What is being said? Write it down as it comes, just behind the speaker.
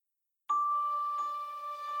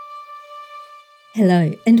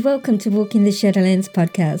Hello, and welcome to Walking the Shadowlands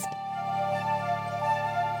podcast.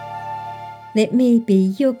 Let me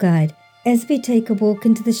be your guide as we take a walk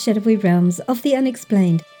into the shadowy realms of the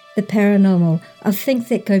unexplained, the paranormal, of things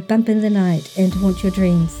that go bump in the night and haunt your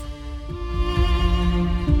dreams.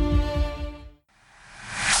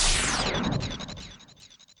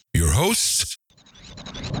 Your hosts?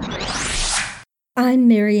 I'm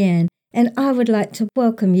Marianne, and I would like to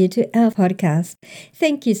welcome you to our podcast.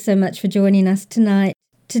 Thank you so much for joining us tonight,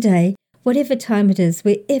 today, whatever time it is,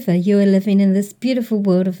 wherever you are living in this beautiful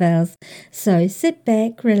world of ours. So sit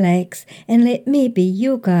back, relax, and let me be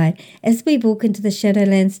your guide as we walk into the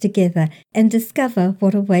Shadowlands together and discover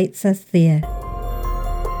what awaits us there.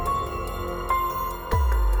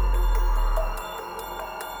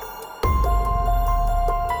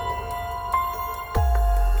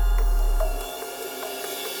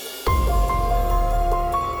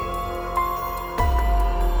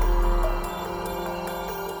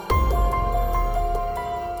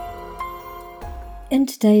 In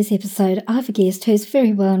today's episode, I have a guest who's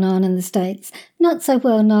very well known in the States, not so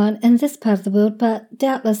well known in this part of the world, but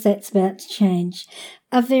doubtless that's about to change.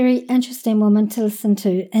 A very interesting woman to listen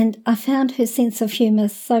to, and I found her sense of humour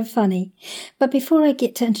so funny. But before I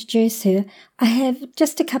get to introduce her, I have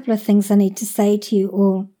just a couple of things I need to say to you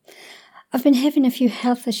all. I've been having a few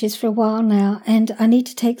health issues for a while now, and I need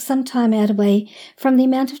to take some time out away from the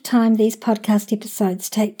amount of time these podcast episodes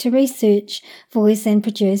take to research, voice and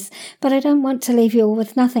produce, but I don't want to leave you all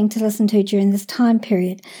with nothing to listen to during this time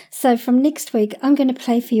period. So from next week, I'm going to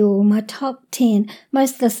play for you all my top 10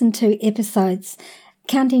 most listened to episodes,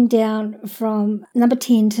 counting down from number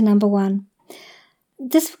 10 to number 1.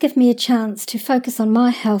 This will give me a chance to focus on my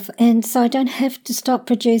health, and so I don't have to stop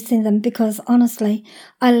producing them because, honestly,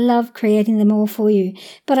 I love creating them all for you.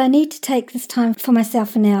 But I need to take this time for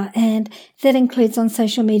myself for now, and that includes on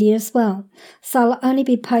social media as well. So I'll only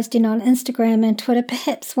be posting on Instagram and Twitter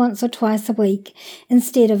perhaps once or twice a week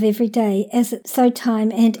instead of every day, as it's so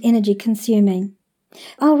time and energy consuming.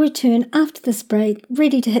 I'll return after this break,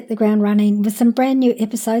 ready to hit the ground running with some brand new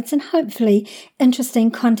episodes and hopefully interesting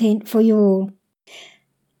content for you all.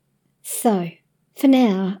 So, for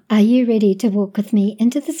now, are you ready to walk with me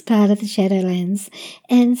into this part of the Shadowlands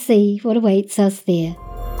and see what awaits us there?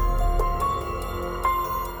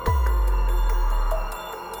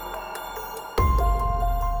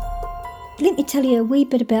 Let me tell you a wee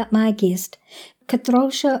bit about my guest,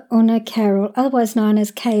 Kadrolsha Una Carroll, otherwise known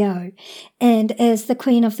as KO, and as the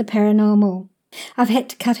Queen of the Paranormal. I've had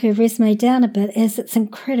to cut her resume down a bit as it's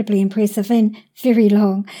incredibly impressive and very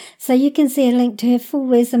long, so you can see a link to her full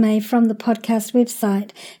resume from the podcast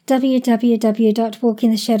website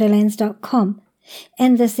www.walkingtheshadowlands.com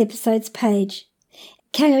and this episode's page.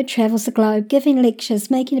 KO travels the globe giving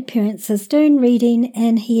lectures, making appearances, doing reading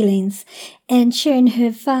and healings, and sharing her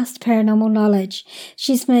vast paranormal knowledge.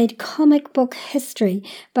 She's made comic book history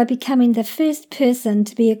by becoming the first person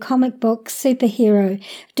to be a comic book superhero,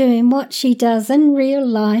 doing what she does in real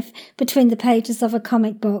life between the pages of a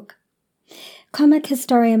comic book. Comic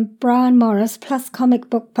historian Brian Morris plus comic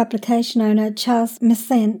book publication owner Charles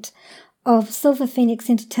Missant of Silver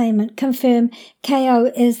Phoenix Entertainment confirm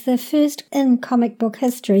KO is the first in comic book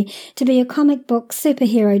history to be a comic book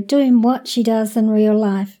superhero doing what she does in real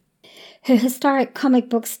life. Her historic comic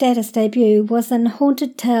book status debut was in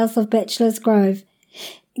Haunted Tales of Bachelor's Grove.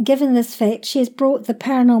 Given this fact, she has brought the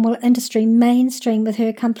paranormal industry mainstream with her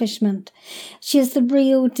accomplishment. She is the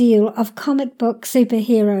real deal of comic book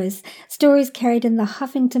superheroes. Stories carried in the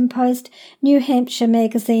Huffington Post, New Hampshire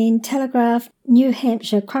Magazine, Telegraph, New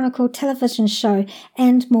Hampshire Chronicle television show,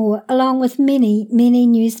 and more, along with many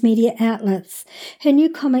news media outlets. Her new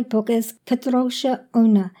comic book is Kadrolsha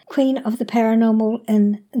Una, Queen of the Paranormal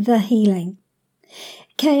in The Healing.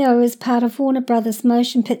 KO is part of Warner Brothers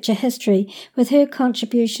motion picture history with her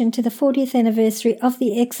contribution to the 40th anniversary of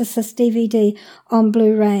The Exorcist DVD on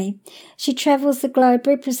Blu-ray. She travels the globe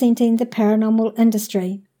representing the paranormal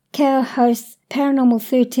industry. KO hosts Paranormal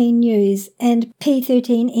 13 News and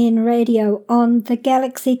P13N Radio on the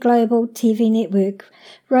Galaxy Global TV network,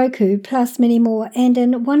 Roku, plus many more, and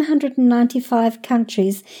in 195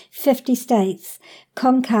 countries, 50 states,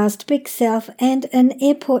 Comcast, Big South, and in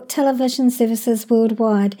airport television services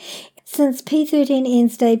worldwide. Since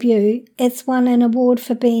P13N's debut, it's won an award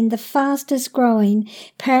for being the fastest growing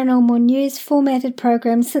paranormal news formatted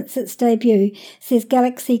program since its debut, says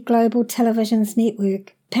Galaxy Global Television's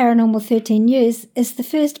network. Paranormal 13 News is the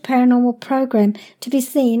first paranormal program to be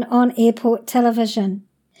seen on airport television.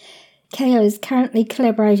 KO is currently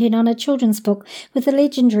collaborating on a children's book with the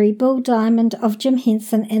legendary Bill Diamond of Jim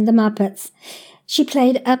Henson and the Muppets. She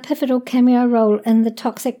played a pivotal cameo role in the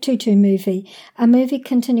Toxic Tutu movie, a movie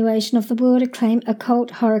continuation of the world-acclaimed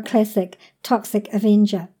occult horror classic Toxic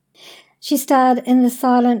Avenger. She starred in the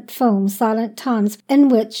silent film Silent Times, in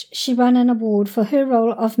which she won an award for her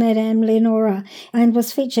role of Madame Leonora and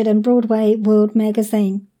was featured in Broadway World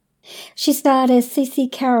magazine. She starred as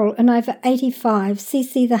Cece Carroll in over 85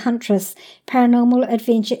 Cece the Huntress paranormal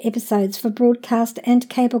adventure episodes for broadcast and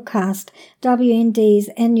cablecast, WNDs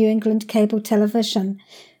and New England cable television.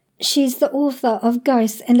 She's the author of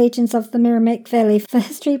Ghosts and Legends of the Merrimack Valley for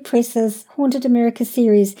History Press's Haunted America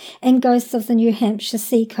series and Ghosts of the New Hampshire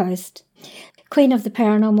Seacoast. Queen of the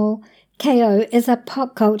Paranormal, KO is a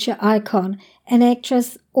pop culture icon, an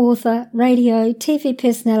actress, author, radio, TV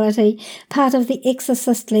personality, part of the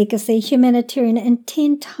Exorcist legacy, humanitarian and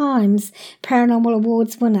 10 times Paranormal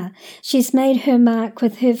Awards winner. She's made her mark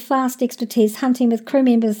with her vast expertise hunting with crew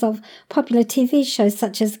members of popular TV shows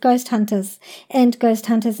such as Ghost Hunters and Ghost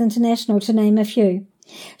Hunters International, to name a few.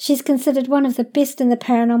 She's considered one of the best in the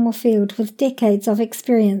paranormal field with decades of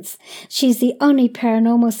experience. She's the only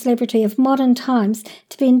paranormal celebrity of modern times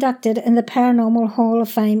to be inducted in the Paranormal Hall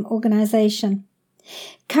of Fame organization.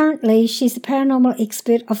 Currently, she's the paranormal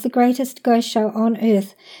expert of the greatest ghost show on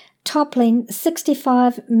earth, toppling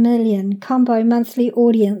 65 million combo monthly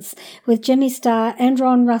audience with Jimmy Starr and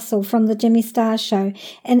Ron Russell from The Jimmy Starr Show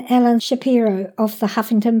and Alan Shapiro of The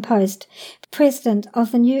Huffington Post, president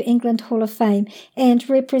of the New England Hall of Fame and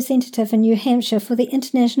representative in New Hampshire for the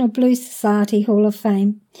International Blues Society Hall of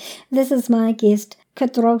Fame. This is my guest,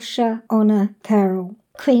 Kadrolsha Ona Carroll,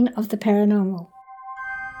 Queen of the Paranormal.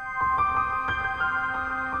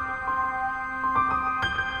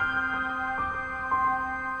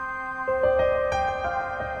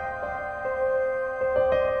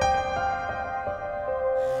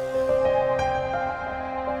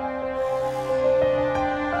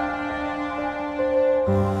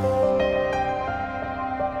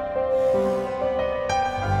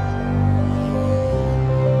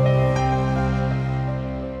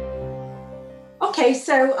 Okay,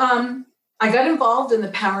 so I got involved in the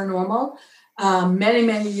paranormal many,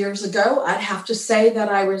 many years ago. I'd have to say that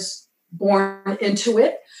I was born into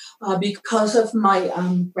it because of my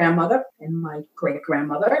grandmother and my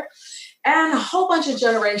great-grandmother and a whole bunch of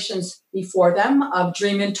generations before them of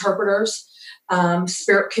dream interpreters,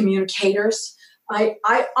 spirit communicators.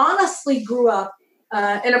 I honestly grew up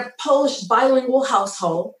in a Polish bilingual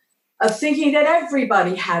household of thinking that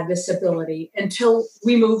everybody had this ability until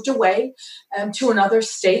we moved away to another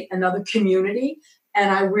state, another community. And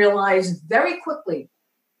I realized very quickly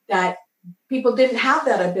that people didn't have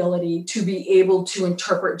that ability to be able to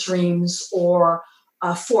interpret dreams or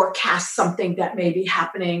forecast something that may be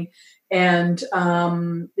happening. And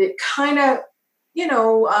it kind of,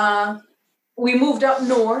 we moved up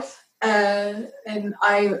north. And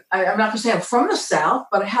I'm not going to say I'm from the South,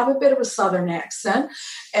 but I have a bit of a Southern accent.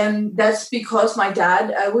 And that's because my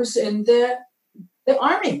dad was in the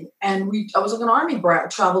Army. And I was like an Army brat,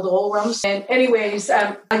 traveled all around. And anyways,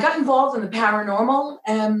 I got involved in the paranormal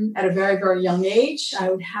at a very, very young age. I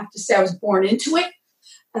would have to say I was born into it.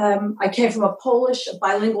 I came from a Polish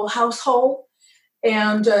bilingual household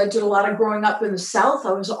and did a lot of growing up in the South.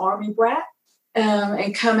 I was an Army brat.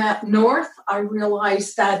 And come up north, I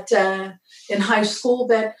realized that in high school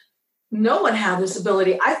that no one had this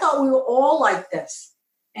ability. I thought we were all like this.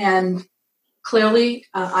 And clearly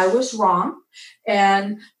I was wrong.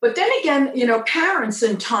 But then again, parents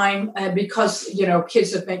in time, because,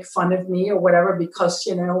 kids would make fun of me or whatever, because,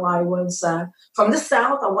 I was from the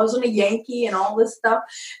South, I wasn't a Yankee and all this stuff.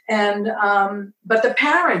 And but the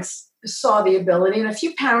parents saw the ability. And a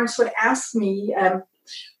few parents would ask me,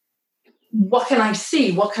 what can I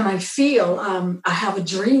see? What can I feel? I have a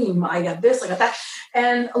dream. I got this, I got that.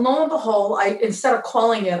 And lo and behold, instead of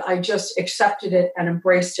calling it, I just accepted it and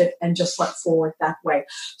embraced it and just went forward that way.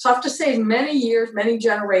 So I have to say many years, many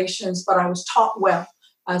generations, but I was taught well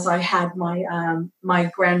as I had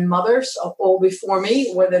my grandmothers all before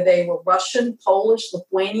me, whether they were Russian, Polish,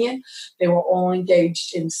 Lithuanian, they were all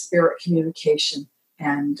engaged in spirit communication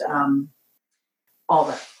and all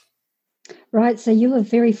that. Right, so you were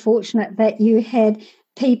very fortunate that you had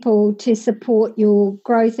people to support your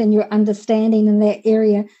growth and your understanding in that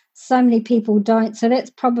area. So many people don't, so that's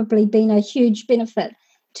probably been a huge benefit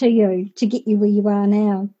to you to get you where you are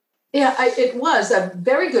now. Yeah, it was a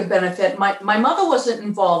very good benefit. My mother wasn't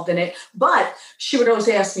involved in it, but she would always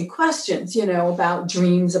ask me questions, about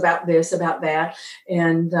dreams, about this, about that.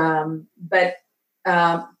 And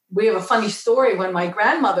we have a funny story. When my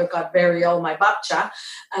grandmother got very old, my babcha,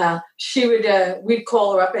 we'd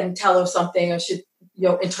call her up and tell her something, or she'd,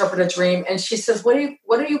 interpret a dream. And she says, what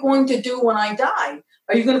are you going to do when I die?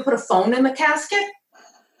 Are you going to put a phone in the casket?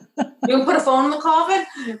 You can put a phone in the coffin?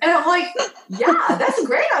 And I'm like, yeah, that's a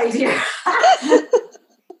great idea.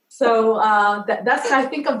 So that's, I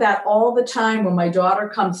think of that all the time when my daughter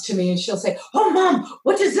comes to me and she'll say, oh, Mom,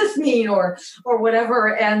 what does this mean? Or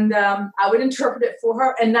whatever. And I would interpret it for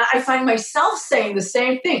her. And now I find myself saying the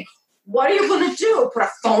same thing. What are you going to do? Put a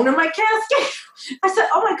phone in my casket? I said,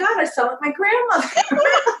 oh, my God, I sound like my grandmother.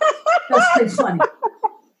 That's pretty funny.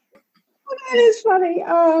 That is funny.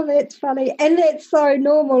 Oh, that's funny. And that's so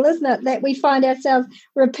normal, isn't it? That we find ourselves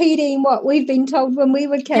repeating what we've been told when we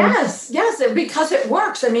were kids. Yes, because it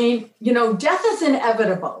works. I mean, death is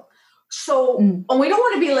inevitable. So and we don't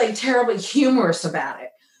want to be like terribly humorous about it.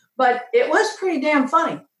 But it was pretty damn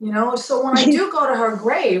funny, So when I do go to her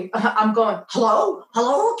grave, I'm going, hello,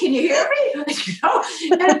 can you hear me?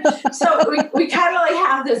 And so we kind of like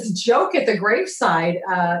have this joke at the graveside,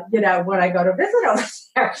 when I go to visit over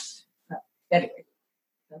there. Anyway,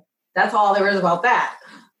 that's all there is about that.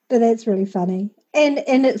 But that's really funny. And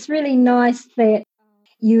it's really nice that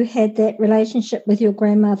you had that relationship with your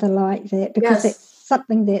grandmother like that, because it's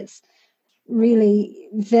something that's really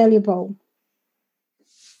valuable.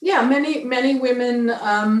 Yeah, many women,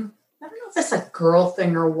 I don't know if that's a girl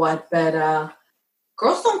thing or what, but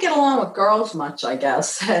girls don't get along with girls much, I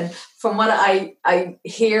guess. And from what I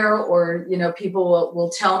hear, or, people will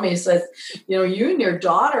tell me, says, you and your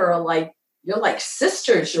daughter are you're like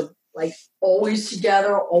sisters. You're like always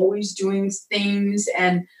together, always doing things.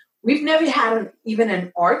 And we've never had even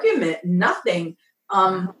an argument, nothing.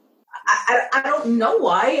 I don't know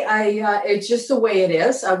why. It's just the way it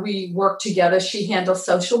is. We work together. She handles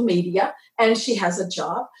social media and she has a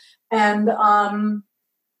job. And,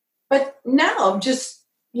 but now I'm just,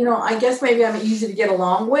 I guess maybe I'm easy to get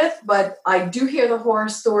along with, but I do hear the horror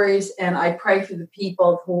stories and I pray for the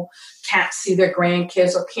people who can't see their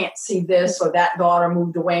grandkids or can't see this, or that daughter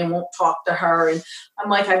moved away and won't talk to her. And I'm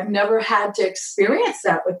like, I've never had to experience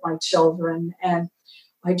that with my children. And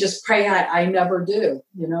I just pray I never do,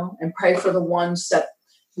 and pray for the ones that,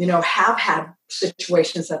 have had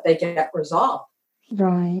situations that they get resolved.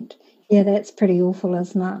 Right. Yeah, that's pretty awful,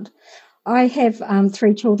 isn't it? I have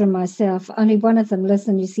 3 children myself. Only one of them lives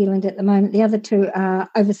in New Zealand at the moment. The other 2 are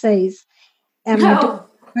overseas. My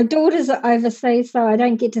daughters are overseas, so I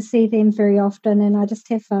don't get to see them very often. And I just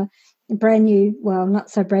have a brand new, well,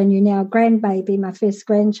 not so brand new now, grandbaby, my first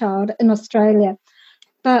grandchild in Australia.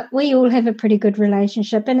 But we all have a pretty good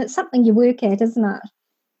relationship, and it's something you work at, isn't it?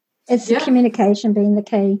 It's the communication being the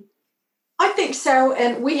key. I think so.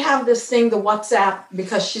 And we have this thing, the WhatsApp,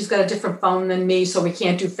 because she's got a different phone than me, so we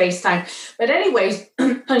can't do FaceTime. But anyways,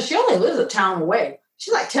 she only lives a town away.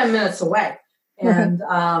 She's like 10 minutes away. And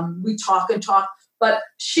we talk. But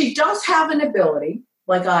she does have an ability,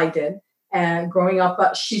 like I did, and growing up,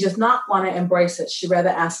 but she does not want to embrace it. She'd rather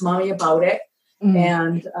ask Mommy about it.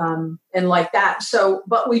 And like that. So,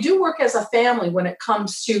 but we do work as a family when it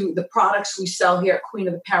comes to the products we sell here at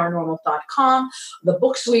queenoftheparanormal.com, the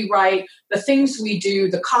books we write, the things we do,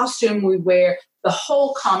 the costume we wear, the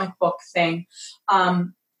whole comic book thing,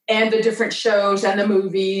 and the different shows and the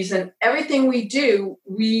movies and everything we do.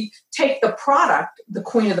 We take the product, the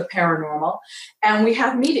Queen of the Paranormal, and we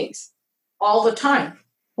have meetings all the time.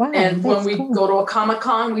 Wow, and when we go to a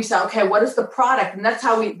Comic-Con, we say, okay, what is the product? And that's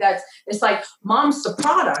how it's like Mom's the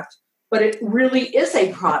product, but it really is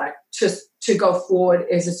a product to go forward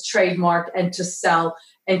as it's trademarked and to sell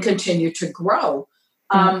and continue to grow.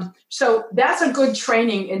 So that's a good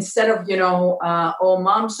training instead of,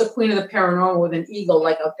 Mom's the Queen of the Paranormal with an eagle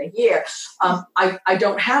like up here. I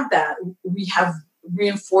don't have that. We have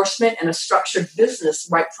reinforcement and a structured business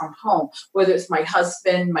right from home, whether it's my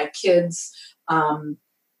husband, my kids,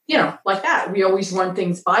 like that. We always run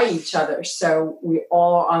things by each other. So we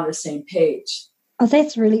all are on the same page. Oh,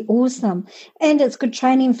 that's really awesome. And it's good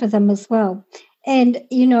training for them as well. And,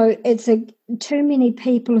 it's too many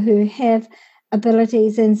people who have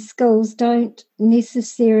abilities and skills don't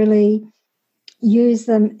necessarily use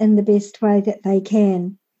them in the best way that they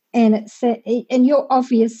can. And and you're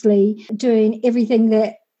obviously doing everything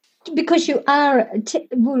that, because you are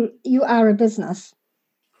a business.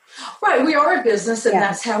 Right, we are a business, and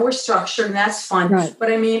that's how we're structured, and that's fun. Right.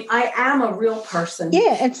 But I mean, I am a real person.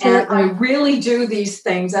 Yeah, absolutely. And I really do these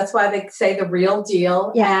things. That's why they say the real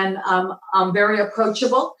deal. Yeah. And I'm very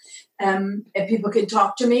approachable, and people can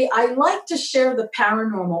talk to me. I like to share the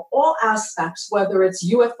paranormal, all aspects, whether it's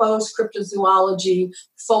UFOs, cryptozoology,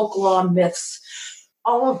 folklore, myths,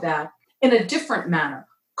 all of that in a different manner.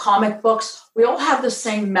 comic books, we all have the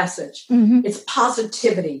same message. Mm-hmm. It's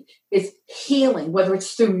positivity. It's healing, whether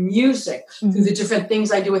it's through music, through the different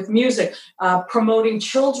things I do with music, promoting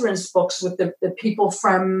children's books with the people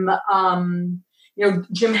from,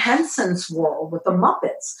 Jim Henson's world with the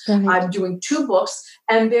Muppets. Right. I'm doing 2 books,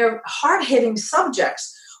 and they're hard-hitting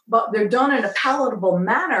subjects, but they're done in a palatable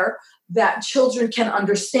manner that children can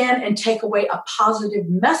understand and take away a positive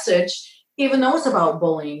message, even though it's about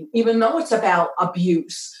bullying, even though it's about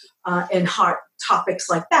abuse and hard topics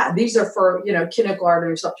like that. These are for,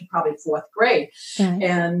 kindergartners up to probably 4th grade. Right.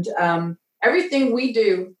 And everything we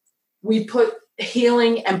do, we put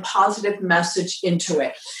healing and positive message into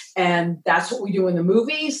it. And that's what we do in the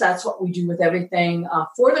movies. That's what we do with everything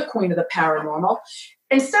for the Queen of the Paranormal.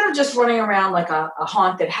 Instead of just running around like a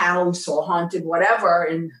haunted house or haunted whatever,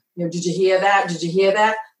 and, did you hear that? Did you hear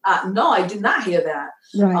that? No, I did not hear that.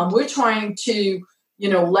 Right. We're trying to,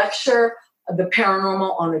 lecture the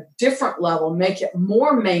paranormal on a different level, make it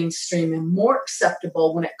more mainstream and more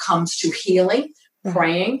acceptable when it comes to healing,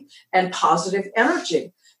 praying, and positive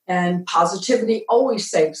energy. And positivity always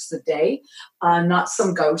saves the day, not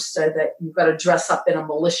some ghost that you've got to dress up in a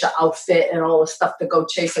militia outfit and all the stuff to go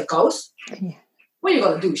chase a ghost. Yeah. What are you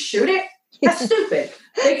going to do, shoot it? That's stupid.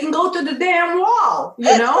 They can go to the damn wall,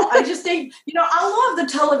 I just think, I love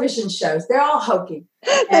the television shows. They're all hokey.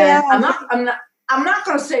 And I'm not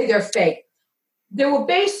going to say they're fake. They were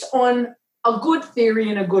based on a good theory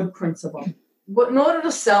and a good principle. But in order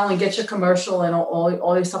to sell and get your commercial and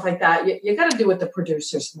all this stuff like that, you got to do what the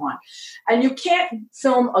producers want. And you can't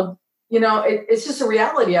film it's just a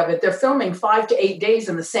reality of it. They're filming 5 to 8 days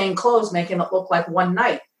in the same clothes, making it look like one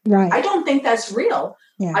night. Right. I don't think that's real.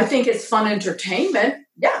 Yeah. I think it's fun entertainment.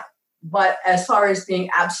 Yeah. But as far as being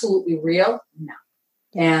absolutely real, no.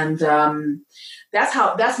 And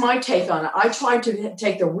that's my take on it. I try to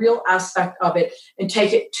take the real aspect of it and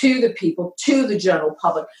take it to the people, to the general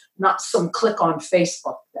public, not some click on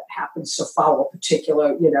Facebook that happens to follow a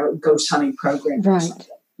particular, ghost hunting program. Right.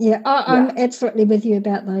 Yeah, I'm absolutely with you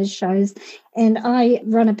about those shows. And I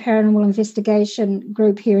run a paranormal investigation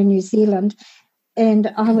group here in New Zealand.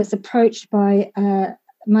 And I was approached by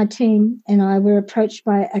my team and I were approached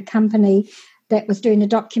by a company that was doing a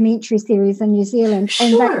documentary series in New Zealand.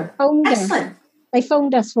 Sure. And excellent. They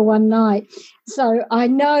filmed us for one night. So I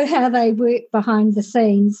know how they work behind the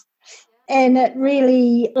scenes. And it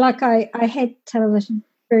really, like I had television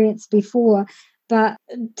experience before, but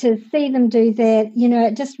to see them do that,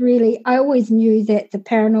 it just really, I always knew that the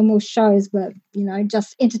paranormal shows were,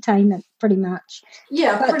 just entertainment pretty much.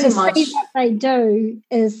 Yeah, but pretty much. See what they do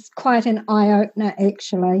is quite an eye-opener,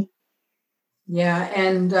 actually. Yeah,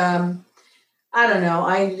 and I don't know.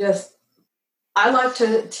 I like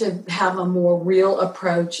to have a more real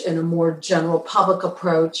approach and a more general public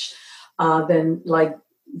approach than like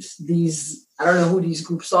these, I don't know who these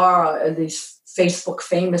groups are, these Facebook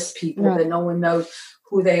famous people that no one knows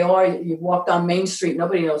who they are. You walk down Main Street,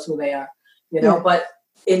 nobody knows who they are, but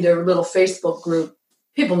in their little Facebook group,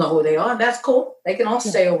 people know who they are. That's cool. They can all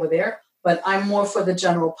stay over there. But I'm more for the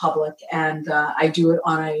general public, and I do it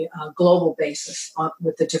on a global basis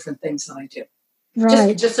with the different things that I do.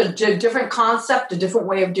 Right. Just a different concept, a different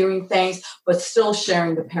way of doing things, but still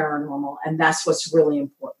sharing the paranormal. And that's what's really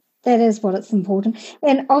important. That is what it's important.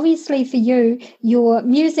 And obviously for you, your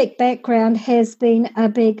music background has been a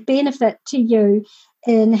big benefit to you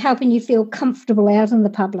in helping you feel comfortable out in the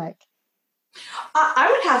public.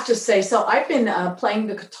 I would have to say, so I've been playing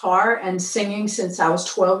the guitar and singing since I was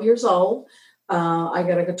 12 years old. I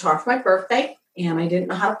got a guitar for my birthday, and I didn't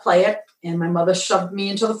know how to play it. And my mother shoved me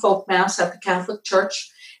into the folk mass at the Catholic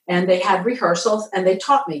Church, and they had rehearsals, and they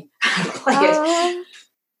taught me how to play it.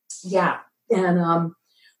 Yeah. And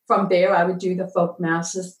from there, I would do the folk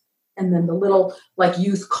masses and then the little like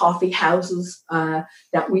youth coffee houses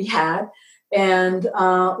that we had. And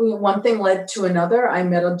one thing led to another. I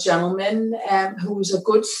met a gentleman who was a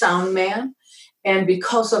good sound man. And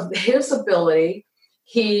because of his ability,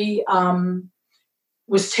 he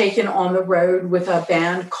was taken on the road with a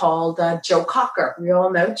band called Joe Cocker. We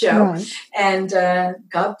all know Joe. Right. And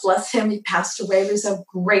God bless him. He passed away. He was a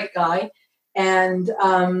great guy. And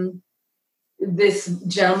this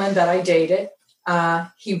gentleman that I dated,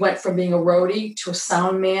 he went from being a roadie to a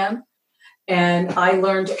sound man. And I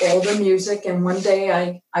learned all the music. And one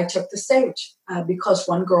day I took the stage because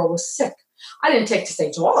one girl was sick. I didn't take the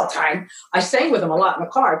stage all the time. I sang with them a lot in the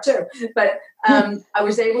car too. But I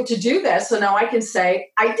was able to do that. So now I can say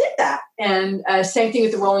I did that. And same thing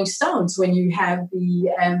with the Rolling Stones. When you have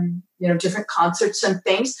the different concerts and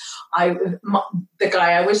things, the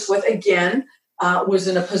guy I was with again was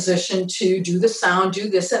in a position to do the sound, do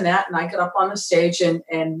this and that. And I got up on the stage and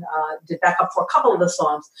did backup for a couple of the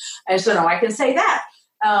songs. And so now I can say that.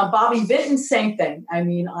 Bobby Vinton, same thing. I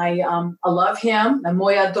mean, I love him.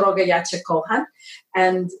 Moja droga jače kohan,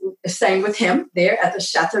 and sang with him there at the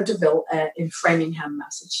Chateau de Ville in Framingham,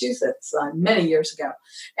 Massachusetts, many years ago.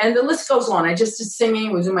 And the list goes on. I just did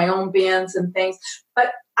singing, was in my own bands and things.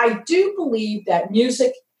 But I do believe that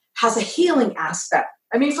music has a healing aspect.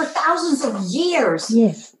 I mean, for thousands of years,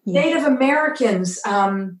 yes. Native Americans,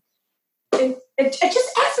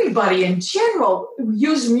 just everybody in general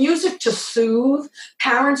used music to soothe.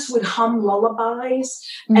 Parents would hum lullabies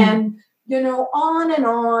and, on and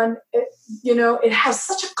on. It has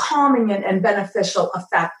such a calming and beneficial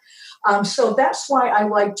effect. So that's why I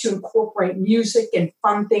like to incorporate music and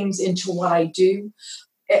fun things into what I do.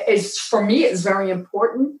 For me, it's very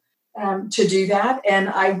important to do that. And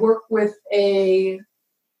I work with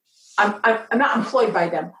I'm not employed by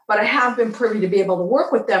them, but I have been privy to be able to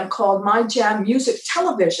work with them, called My Jam Music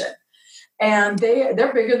Television. And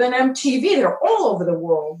they're bigger than MTV. They're all over the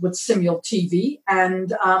world with Simul TV.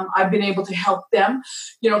 And I've been able to help them,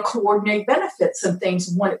 coordinate benefits and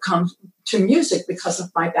things when it comes to music because of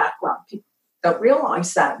my background. People don't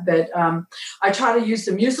realize that. But I try to use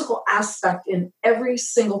the musical aspect in every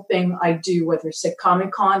single thing I do, whether it's at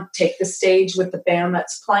Comic-Con, take the stage with the band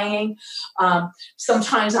that's playing.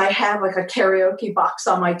 Sometimes I have like a karaoke box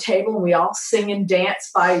on my table and we all sing and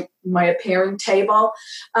dance by my appearing table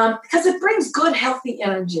because it brings good, healthy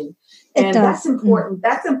energy. And that's important.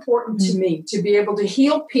 That's important to me, to be able to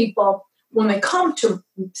heal people when they come to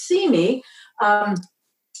see me.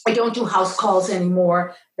 I don't do house calls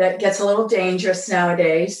anymore. That gets a little dangerous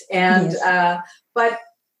nowadays. And but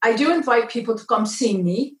I do invite people to come see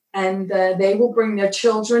me, and they will bring their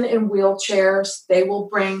children in wheelchairs. They will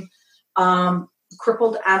bring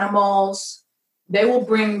crippled animals. They will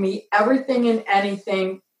bring me everything and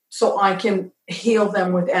anything so I can heal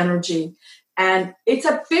them with energy. And it's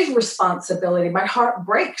a big responsibility. My heart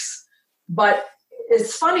breaks. But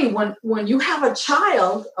it's funny when you have a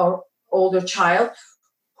child or older child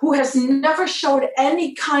who has never showed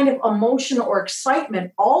any kind of emotion or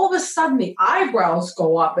excitement, all of a sudden the eyebrows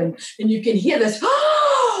go up and you can hear this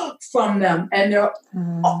from them, and they're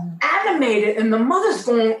animated, and the mother's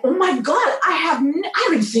going, oh my God, I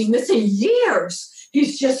haven't seen this in years.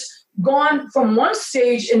 He's just gone from one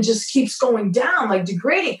stage and just keeps going down, like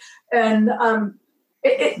degrading. And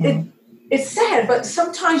it's sad, but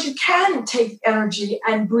sometimes you can take energy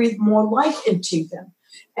and breathe more life into them.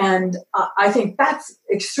 And I think that's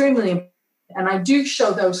extremely important. And I do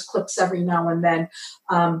show those clips every now and then.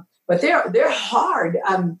 But they're hard.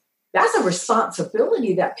 That's a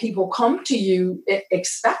responsibility that people come to you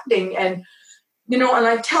expecting. And, and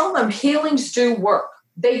I tell them healings do work.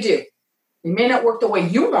 They do. They may not work the way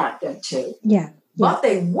you want them to. But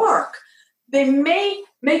they work. They may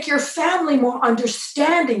make your family more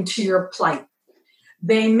understanding to your plight.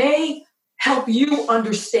 They may help you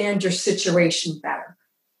understand your situation better.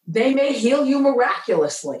 They may heal you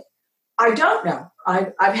miraculously. I don't know.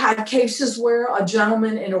 I've had cases where a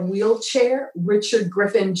gentleman in a wheelchair, Richard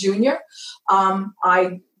Griffin Jr.,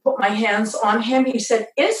 I put my hands on him. He said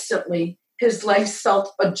instantly his legs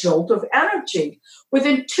felt a jolt of energy.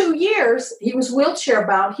 Within 2 years, he was wheelchair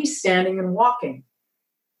bound. He's standing and walking.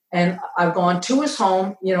 And I've gone to his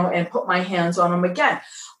home, and put my hands on him again.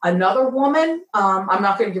 Another woman, I'm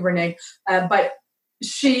not going to give her name, but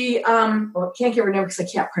she, I can't give her name because I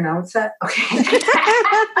can't pronounce that. Okay.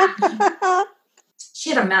 She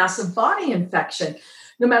had a massive body infection.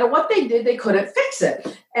 No matter what they did, they couldn't fix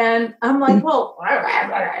it. And I'm like, well,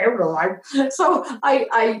 so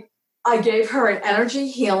I gave her an energy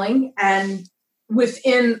healing, and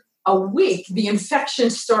within a week, the infection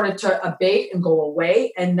started to abate and go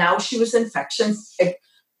away. And now she was infection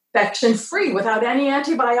free without any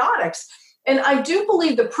antibiotics. And I do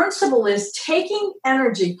believe the principle is taking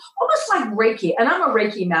energy, almost like Reiki. And I'm a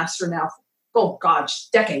Reiki master now,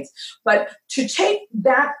 decades. But to take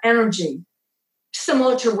that energy,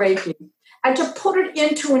 similar to Reiki, and to put it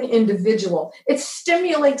into an individual, it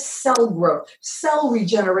stimulates cell growth, cell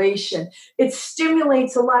regeneration. It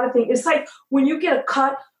stimulates a lot of things. It's like when you get a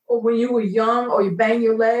cut, or when you were young, or you bang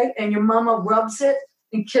your leg and your mama rubs it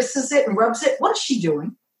and kisses it and rubs it. What is she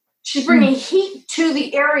doing? She's bringing heat to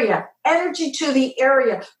the area, energy to the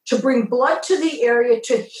area, to bring blood to the area,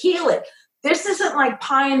 to heal it. This isn't like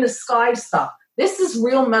pie in the sky stuff. This is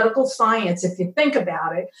real medical science. If you think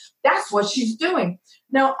about it, that's what she's doing.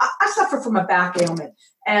 Now, I suffer from a back ailment,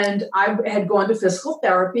 and I had gone to physical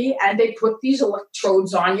therapy, and they put these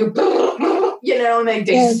electrodes on you, and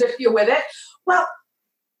they stick you with it. Well,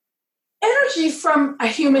 energy from a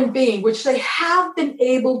human being, which they have been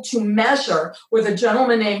able to measure with a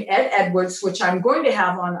gentleman named Ed Edwards, which I'm going to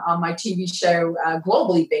have on my TV show,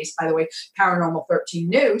 globally based, by the way, Paranormal 13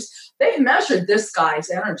 News. They've measured this guy's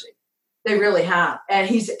energy. They really have. And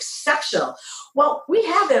he's exceptional. Well, we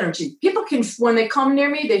have energy. People can, when they come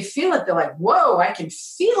near me, they feel it. They're like, whoa, I can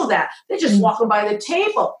feel that. They're just walking by the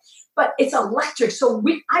table. But it's electric. So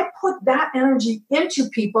I put that energy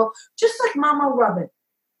into people, just like Mama rubbing.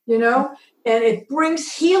 And it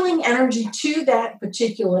brings healing energy to that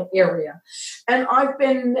particular area. And I've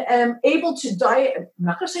been able to I'm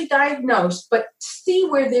not going to say diagnose, but see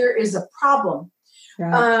where there is a problem.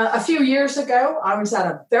 Right. A few years ago, I was at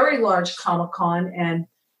a very large Comic-Con, and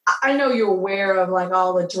I know you're aware of like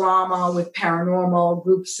all the drama with paranormal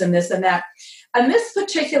groups and this and that. And this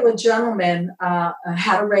particular gentleman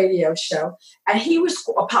had a radio show, and he was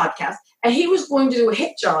a podcast, and he was going to do a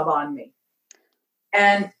hit job on me.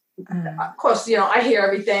 And of course, I hear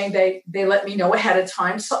everything. They let me know ahead of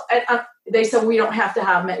time. So they said, we don't have to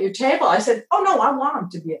have him at your table. I said, oh, no, I want him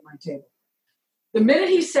to be at my table. The minute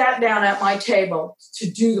he sat down at my table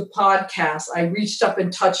to do the podcast, I reached up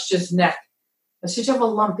and touched his neck. I said, you have a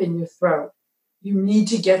lump in your throat. You need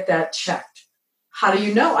to get that checked. How do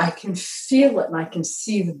you know? I can feel it, and I can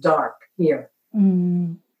see the dark here.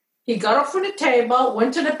 Mm. He got up from the table,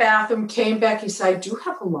 went to the bathroom, came back. He said, I do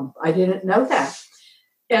have a lump. I didn't know that.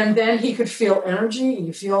 And then he could feel energy.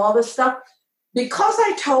 You feel all this stuff. Because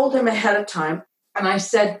I told him ahead of time, and I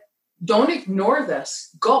said, don't ignore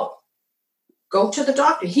this. Go to the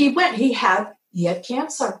doctor. He went. He had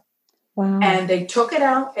cancer. Wow. And they took it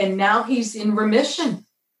out, and now he's in remission.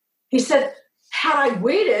 He said, had I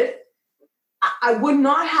waited, I would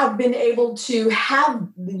not have been able to have,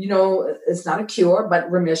 it's not a cure, but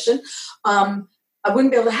remission. I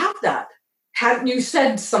wouldn't be able to have that. Hadn't you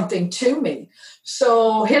said something to me?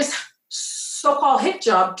 So his so-called hit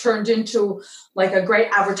job turned into like a great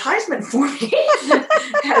advertisement for me,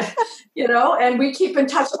 and we keep in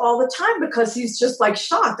touch all the time because he's just like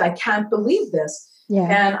shocked. I can't believe this.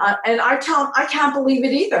 Yeah. And I tell him I can't believe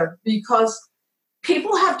it either, because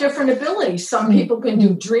people have different abilities. Some people can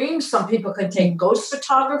do dreams. Some people can take ghost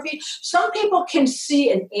photography. Some people can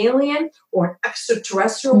see an alien or an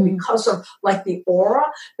extraterrestrial because of like the aura.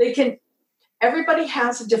 Everybody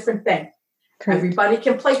has a different thing. Correct. Everybody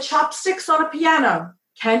can play chopsticks on a piano.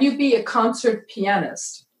 Can you be a concert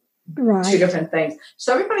pianist? Right. Two different things.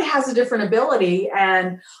 So everybody has a different ability,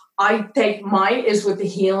 and I think mine is with the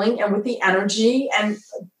healing and with the energy, and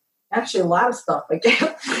actually a lot of stuff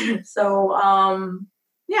again. So,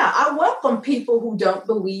 I welcome people who don't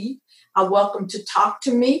believe. I welcome to talk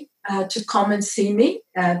to me, to come and see me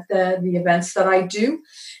at the events that I do,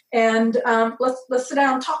 and let's sit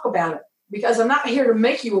down and talk about it. Because I'm not here to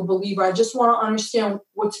make you a believer. I just want to understand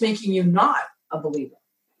what's making you not a believer.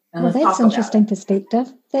 Well, that's interesting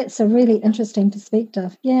perspective. That's a really interesting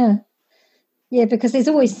perspective. Yeah. Yeah, because there's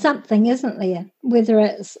always something, isn't there? Whether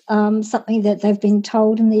it's something that they've been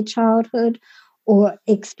told in their childhood or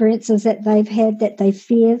experiences that they've had that they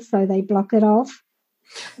fear, so they block it off.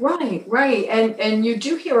 Right. And you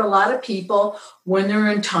do hear a lot of people when they're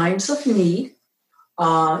in times of need,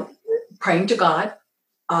 praying to God,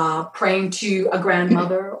 praying to a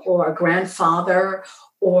grandmother or a grandfather,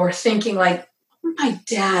 or thinking like,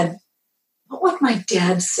 what would my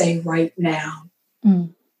dad say right now?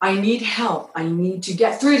 Mm. I need help. I need to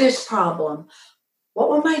get through this problem. What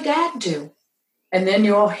will my dad do? And then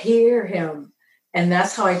you'll hear him. And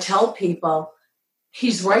that's how I tell people,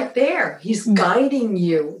 he's right there. He's guiding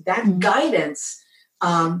you. That guidance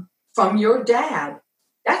from your dad,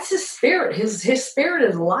 that's his spirit. His spirit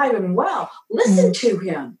is alive and well. Listen to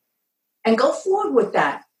him and go forward with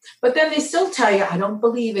that. But then they still tell you, I don't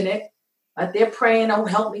believe in it. But they're praying, oh,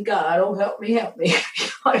 help me, God. Oh, help me.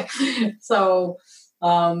 So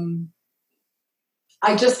I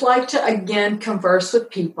just like to, again, converse with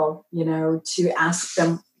people, to ask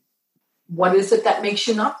them, what is it that makes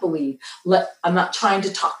you not believe? I'm not trying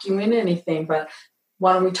to talk you into anything, but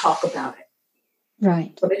why don't we talk about it?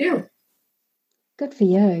 Right. That's what I do. Good for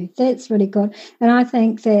you. That's really good. And I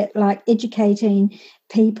think that educating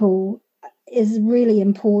people is really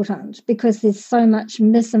important, because there's so much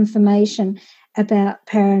misinformation about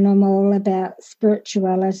paranormal, about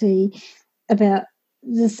spirituality, about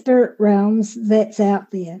the spirit realms that's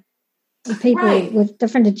out there. People with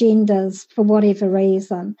different agendas for whatever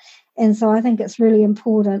reason. And so I think it's really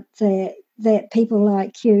important that people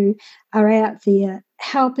like you are out there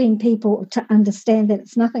helping people to understand that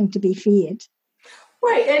it's nothing to be feared.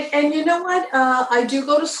 Right. And you know what? I do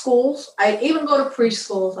go to schools. I even go to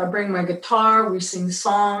preschools. I bring my guitar. We sing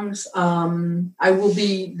songs. I will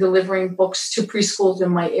be delivering books to preschools in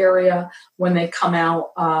my area when they come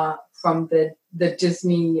out from the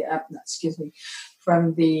Disney,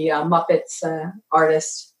 from the Muppets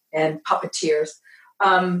artists and puppeteers.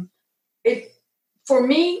 It For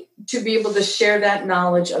me to be able to share that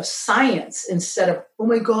knowledge of science instead of, oh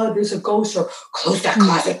my God, there's a ghost, or close that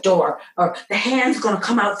closet door, or the hand's going to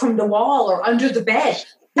come out from the wall or under the bed.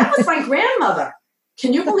 That was my grandmother.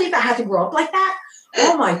 Can you believe I had to grow up like that?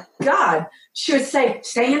 Oh my God. She would say,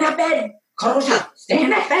 stay in that bed, Karocha, stay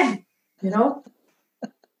in that bed, you know?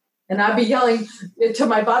 And I'd be yelling to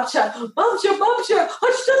my babcia,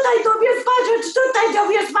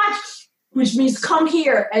 which means come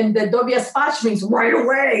here. And the dobia spach means right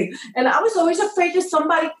away. And I was always afraid that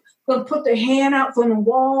somebody would put their hand out from the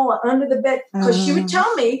wall or under the bed, because she would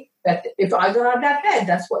tell me that if I got out of that bed,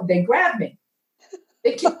 that's what they grabbed me.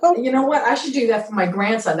 You know what? I should do that for my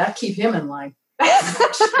grandson. That'd keep him in line.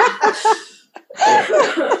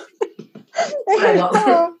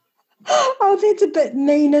 Oh, that's a bit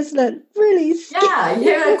mean, isn't it? Really scary. Yeah,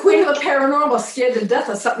 you're the queen of the paranormal, scared to death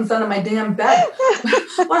of something's under my damn bed.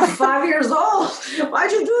 I'm 5 years old.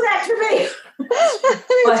 Why'd you do that to me?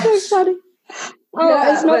 It's so funny. Oh,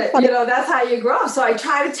 yeah, it's not funny. You know, that's how you grow up. So I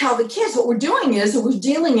try to tell the kids what we're doing is we're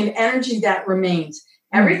dealing in energy that remains.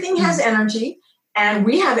 Everything has energy, and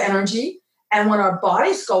we have energy. And when our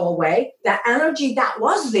bodies go away, the energy that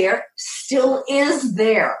was there still is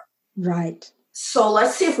there. Right. So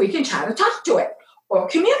let's see if we can try to talk to it or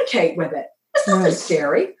communicate with it. It's nothing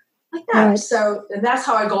scary like that. Right. So that's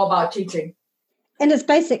how I go about teaching. And it's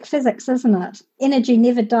basic physics, isn't it? Energy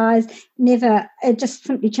never dies, it just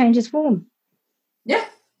simply changes form. Yeah,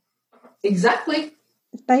 exactly.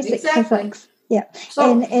 It's basic physics. Yeah.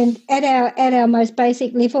 So, and at our most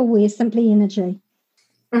basic level, we're simply energy.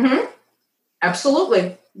 Mm-hmm.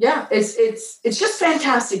 Absolutely. Yeah, it's just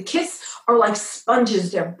fantastic. Kids are like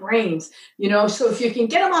sponges, their brains, you know, so if you can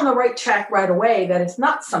get them on the right track right away, that it's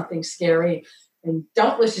not something scary, and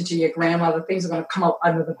don't listen to your grandmother. Things are going to come out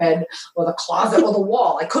under the bed or the closet or the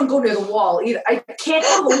wall. I couldn't go near the wall either. I can't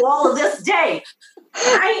go to the wall of this day.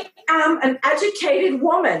 I am an educated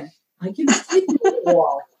woman. I can sleep near the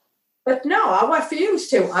wall. But no, I refuse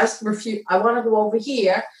to. I want to go over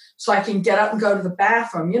here so I can get up and go to the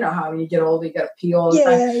bathroom. You know how when you get older, you got to pee all the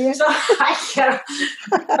time. Yeah. So I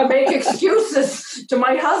make excuses to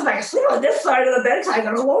my husband. I sleep on this side of the bed, so I got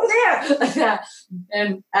to go over there. Like that.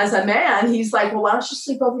 And as a man, he's like, well, why don't you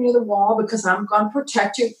sleep over near the wall? Because I'm going to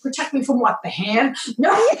protect you. Protect me from what? The hand? No.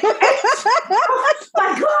 Oh,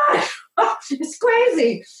 my God. It's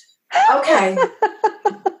crazy. Okay.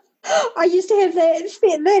 I used to have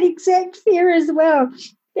that exact fear as well.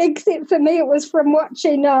 Except for me, it was from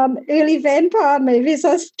watching early vampire movies.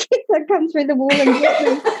 I was scared to come through the wall and get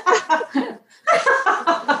me.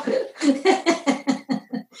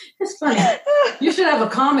 It's funny. You should have a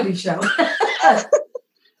comedy show.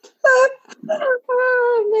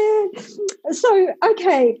 Oh, man. So,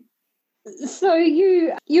 okay. So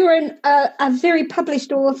you're a very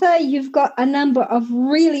published author. You've got a number of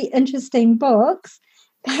really interesting books.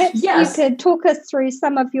 Perhaps you could talk us through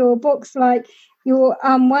some of your books, like your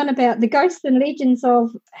one about the ghosts and legends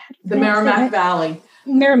of the Merrimack Valley.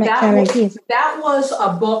 Yes. That was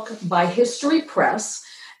a book by History Press,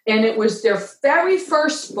 and it was their very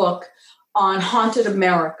first book on Haunted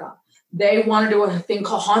America. They wanted to do a thing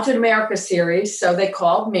called Haunted America series, so they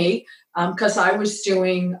called me because I was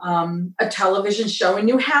doing a television show in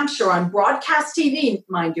New Hampshire on broadcast TV,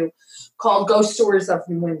 mind you, called Ghost Stories of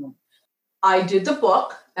New England. I did the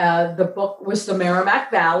book. The book was the Merrimack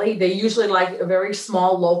Valley. They usually like a very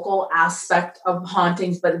small local aspect of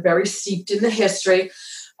hauntings, but very steeped in the history.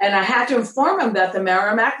 And I had to inform them that the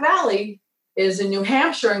Merrimack Valley is in New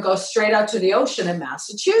Hampshire and goes straight out to the ocean in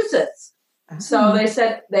Massachusetts. Oh. So they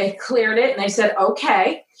said, they cleared it and they said,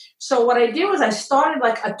 okay. So what I did was I started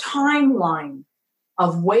like a timeline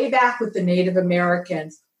of way back with the Native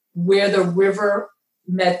Americans where the river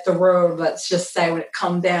met the road, let's just say, when it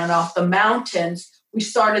come down off the mountains. We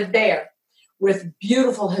started there with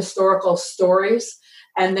beautiful historical stories,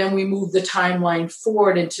 and then we moved the timeline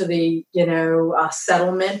forward into the,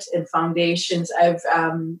 settlement and foundations of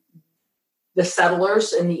the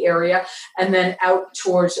settlers in the area, and then out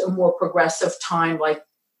towards a more progressive time like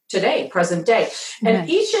today, present day. And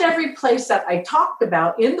each and every place that I talked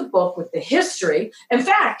about in the book with the history, in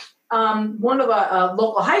fact, one of the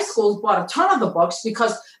local high schools bought a ton of the books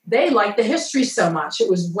because they liked the history so much. It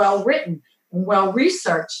was well written and well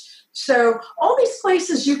researched. So all these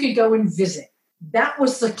places you could go and visit. That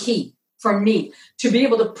was the key. for me to be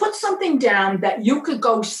able to put something down that you could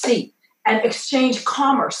go see and exchange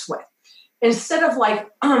commerce with. Instead of like,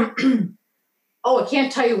 oh, I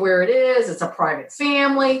can't tell you where it is. It's a private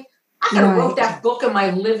family. I could have wrote that book in my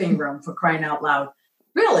living room, for crying out loud.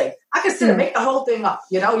 Really, I could sit and make the whole thing up.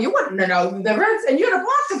 You know, you wouldn't know the words, and you'd have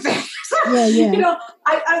bought the thing. You know,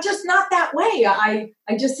 I'm just not that way. I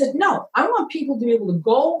just said, no, I want people to be able to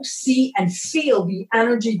go see and feel the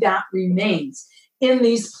energy that remains in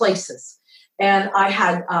these places. And I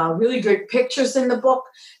had really good pictures in the book,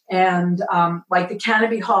 and like the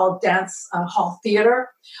Canopy Hall Dance Hall Theater,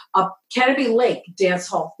 Canopy Lake Dance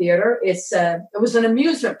Hall Theater. It was an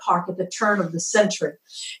amusement park at the turn of the century,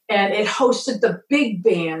 and it hosted the big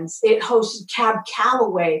bands. It hosted Cab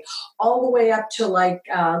Calloway, all the way up to like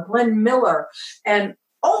Glenn Miller, and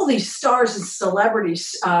all these stars and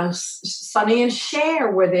celebrities. Sonny and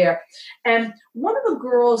Cher were there. And one of the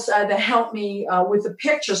girls that helped me with the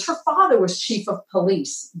pictures, her father was chief of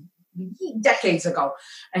police decades ago.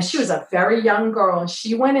 And she was a very young girl. And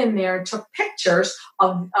she went in there and took pictures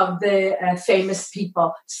of the famous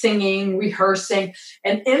people singing, rehearsing.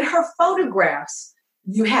 And in her photographs,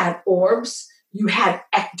 you had orbs, you had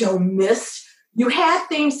ectomist, you had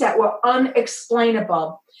things that were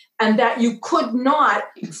unexplainable and that you could not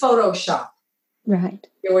Photoshop. Right.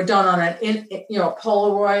 They were done on a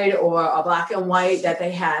Polaroid or a black and white that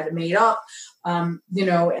they had made up,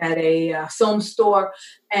 at a film store.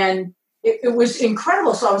 And it was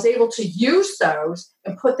incredible. So I was able to use those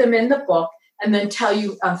and put them in the book and then tell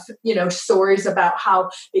you, stories about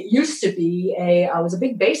how it used to be it was a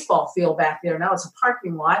big baseball field back there. Now it's a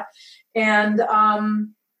parking lot. And,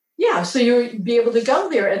 so you'll be able to go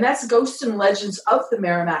there. And that's Ghosts and Legends of the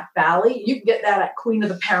Merrimack Valley. You can get that at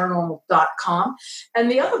queenoftheparanormal.com.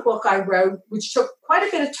 And the other book I wrote, which took quite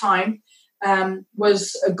a bit of time,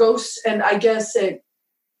 was a Ghost, and I guess of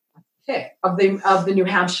the New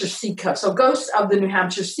Hampshire Seacoast. So Ghosts of the New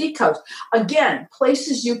Hampshire Seacoast. Again,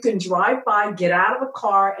 places you can drive by, get out of a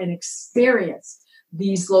car, and experience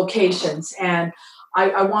these locations. And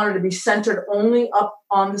I wanted to be centered only up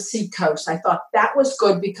on the seacoast. I thought that was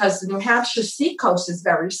good because the New Hampshire seacoast is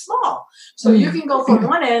very small. So you can go from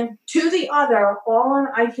one end to the other all in,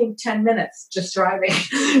 I think, 10 minutes just driving.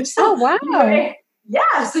 So, wow.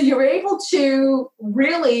 So you're able to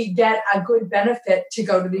really get a good benefit to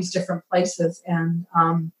go to these different places. And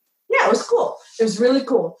it was cool. It was really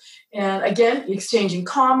cool. And again, exchanging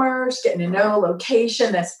commerce, getting to know a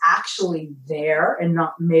location that's actually there and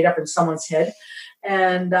not made up in someone's head.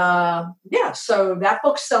 And so that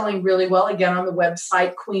book's selling really well, again, on the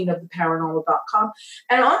website, queenoftheparanormal.com.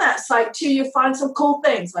 And on that site, too, you find some cool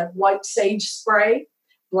things like white sage spray,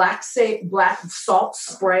 black salt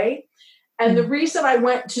spray. And the reason I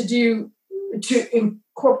went to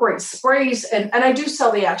incorporate sprays, and I do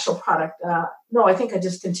sell the actual product. I think I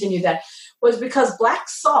discontinued that, was because black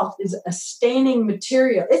salt is a staining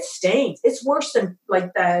material. It stains. It's worse than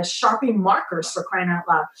like the Sharpie markers, for crying out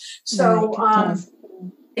loud. So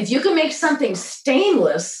if you can make something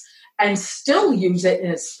stainless and still use it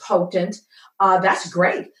and it's potent, that's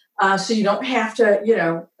great. So you don't have to,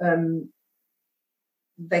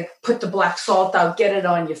 like put the black salt out, get it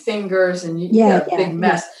on your fingers, and you got a big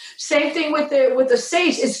mess. Same thing with the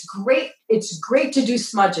sage. It's great. It's great to do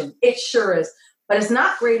smudging. It sure is. But it's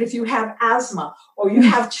not great if you have asthma or you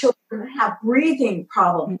have children that have breathing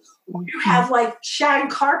problems or you have like shag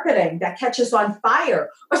carpeting that catches on fire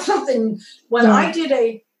or something. When I did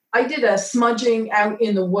a smudging out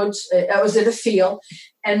in the woods, I was in a field,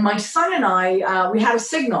 and my son and I, we had a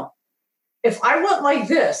signal. If I went like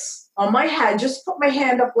this on my head, just put my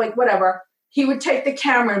hand up like whatever, he would take the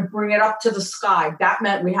camera and bring it up to the sky. That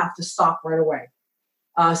meant we have to stop right away.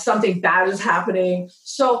 Something bad is happening.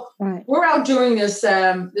 So we're out doing this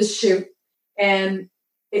shoot, and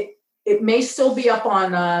it may still be up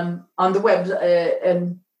on the web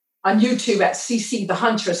and on YouTube at CC the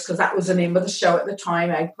Huntress, because that was the name of the show at the time.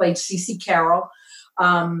 I played CC Carroll,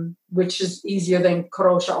 which is easier than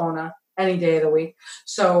Korosha Ona any day of the week.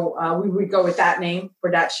 So we would go with that name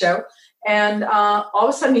for that show. And all of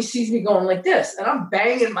a sudden he sees me going like this, and I'm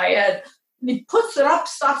banging my head. And he puts it up,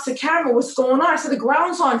 stops the camera. What's going on? I said, the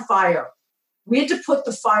ground's on fire. We had to put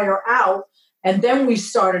the fire out, and then we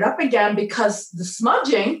started up again because the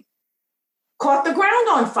smudging caught the ground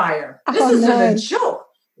on fire. This isn't a joke.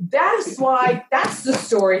 That is why, that's the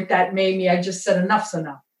story that made me, I just said, enough's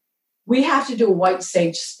enough. We have to do a white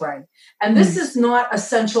sage spray. And this is not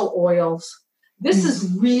essential oils. This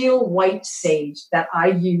is real white sage that I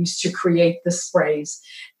use to create the sprays.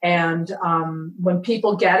 And when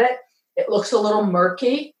people get it, it looks a little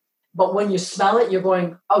murky. But when you smell it, you're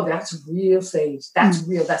going, oh, that's real sage. That's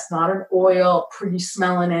real. That's not an oil, pretty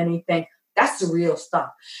smelling anything. That's the real stuff.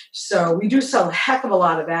 So we do sell a heck of a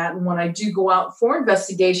lot of that. And when I do go out for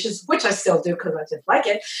investigations, which I still do because I just like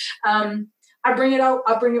it, I bring it out.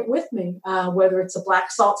 I bring it with me, whether it's a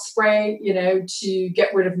black salt spray, to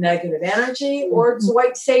get rid of negative energy, or it's a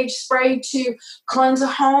white sage spray to cleanse a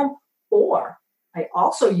home, or I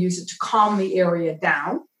also use it to calm the area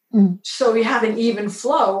down. So we have an even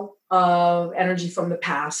flow of energy from the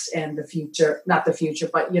past and the future, not the future,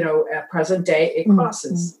 but, at present day, it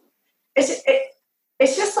crosses.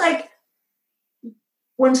 It's just like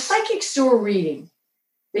when psychics do a reading,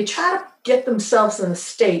 they try to get themselves in a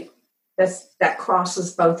state that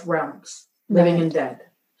crosses both realms, living and dead.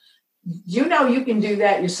 You can do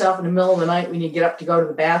that yourself in the middle of the night when you get up to go to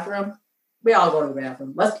the bathroom. We all go to the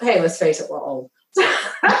bathroom. Let's face it, we're old. So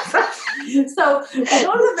we go to the bathroom.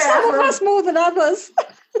 Some of us more than others.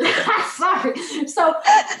 Sorry. So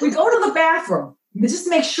we go to the bathroom. Just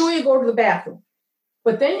make sure you go to the bathroom.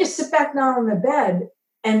 But then you sit back down on the bed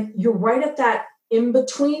and you're right at that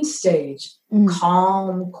in-between stage,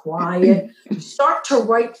 calm, quiet. You start to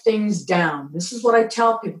write things down. This is what I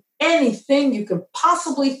tell people. Anything you could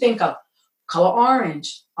possibly think of. Color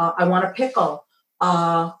orange. I want a pickle.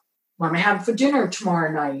 What am I having for dinner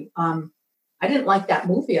tomorrow night? I didn't like that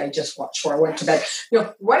movie I just watched before I went to bed.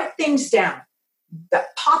 Write things down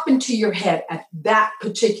that pop into your head at that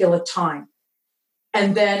particular time.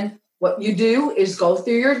 And then what you do is go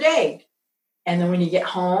through your day. And then when you get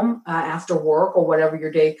home after work or whatever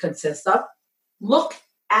your day consists of, look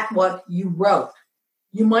at what you wrote.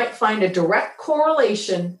 You might find a direct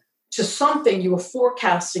correlation to something you were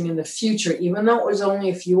forecasting in the future, even though it was only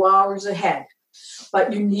a few hours ahead.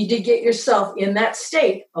 But you need to get yourself in that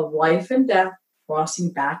state of life and death,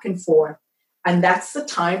 crossing back and forth. And that's the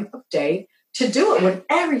time of day to do it when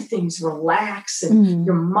everything's relaxed and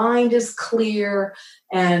your mind is clear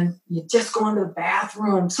and you just go into the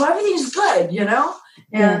bathroom. So everything's good,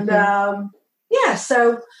 And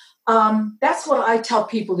so that's what I tell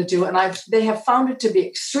people to do. And they have found it to be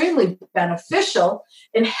extremely beneficial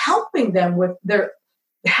in helping them with their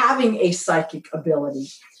having a psychic ability.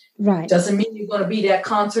 Right. Doesn't mean you're going to be that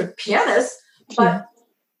concert pianist, but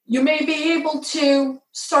you may be able to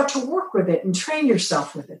start to work with it and train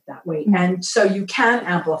yourself with it that way. And so you can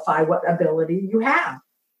amplify what ability you have.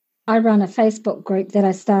 I run a Facebook group that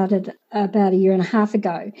I started about 1.5 years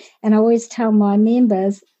ago. And I always tell my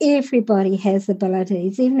members, everybody has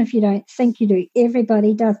abilities. Even if you don't think you do,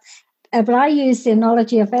 everybody does. But I use the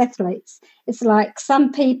analogy of athletes. It's like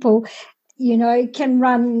some people, can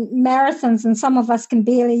run marathons, and some of us can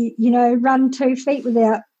barely, run 2 feet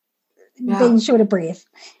without being short of breath.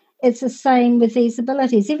 It's the same with these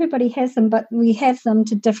abilities. Everybody has them, but we have them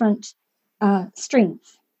to different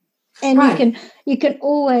strengths. And you can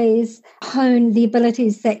always hone the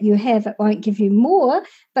abilities that you have. It won't give you more,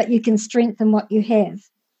 but you can strengthen what you have.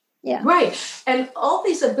 Yeah. Right. And all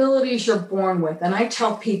these abilities you're born with. And I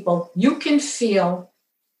tell people, you can feel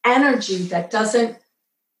energy that doesn't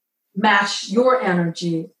match your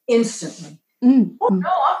energy instantly. Oh, no,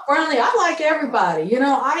 I'm friendly. I like everybody.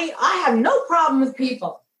 I have no problem with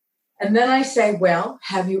people. And then I say, well,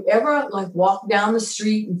 have you ever walked down the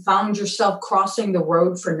street and found yourself crossing the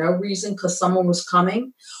road for no reason because someone was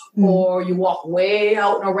coming? Or you walk way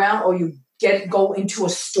out and around, or you go into a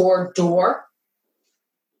store door?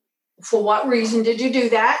 For what reason did you do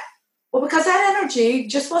that? Well, because that energy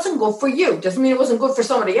just wasn't good for you. Doesn't mean it wasn't good for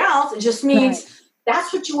somebody else. It just means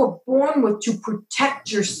that's what you were born with, to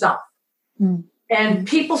protect yourself. And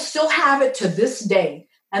people still have it to this day,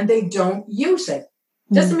 and they don't use it.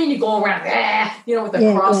 Doesn't mean you go around, with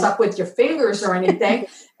a cross up with your fingers or anything.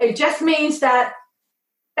 It just means that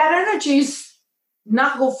energy's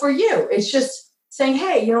not good for you. It's just saying,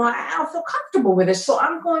 hey, I don't feel comfortable with it, so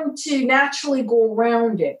I'm going to naturally go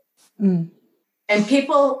around it. And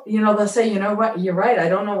people, they'll say, you know what, you're right. I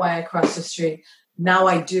don't know why I crossed the street. Now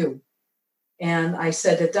I do. And I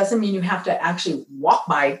said, it doesn't mean you have to actually walk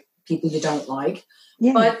by people you don't like,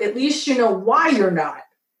 but at least you know why you're not.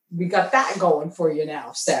 We got that going for you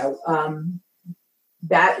now. So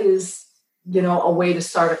that is, a way to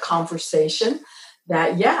start a conversation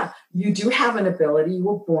that, you do have an ability. You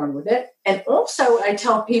were born with it. And also I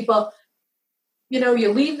tell people,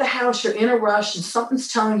 you leave the house, you're in a rush, and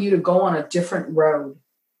something's telling you to go on a different road.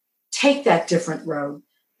 Take that different road,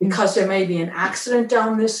 because there may be an accident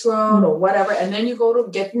down this road or whatever. And then you go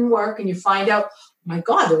to get in work and you find out, oh my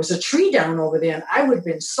God, there was a tree down over there and I would have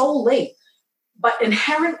been so late. But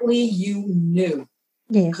inherently you knew,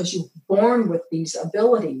 because you're born with these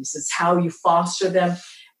abilities. It's how you foster them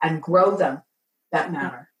and grow them that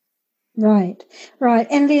matter. Right, right.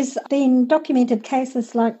 And there's been documented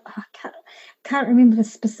cases like, I can't remember the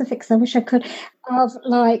specifics, I wish I could, of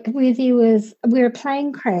like where a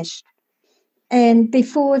plane crashed. And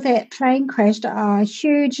before that plane crashed, a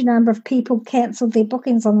huge number of people cancelled their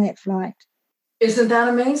bookings on that flight. Isn't that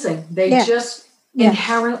amazing? They just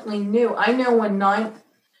inherently knew. I know when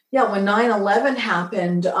 9/11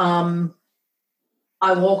 happened,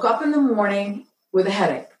 I woke up in the morning with a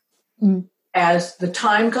headache. Mm. As the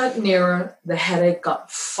time got nearer, the headache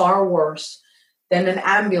got far worse. Then an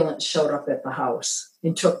ambulance showed up at the house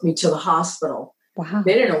and took me to the hospital. Wow.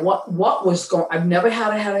 They didn't know what was going on. I've never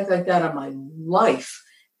had a headache like that in my life.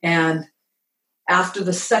 And after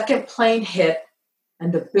the second plane hit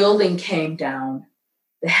and the building came down,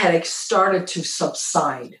 the headache started to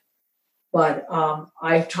subside. But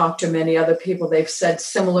I've talked to many other people. They've said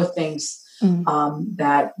similar things.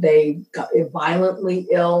 That they got violently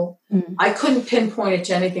ill. I couldn't pinpoint it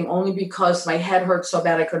to anything only because my head hurt so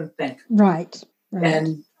bad I couldn't think. Right.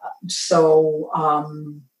 And so,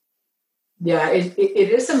 it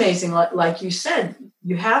is amazing. Like you said,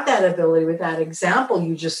 you have that ability with that example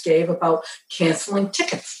you just gave about canceling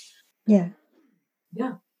tickets. Yeah.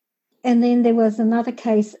 Yeah. And then there was another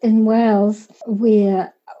case in Wales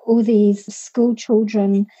where all these school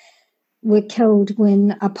children were killed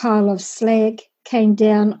when a pile of slag came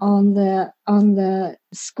down on the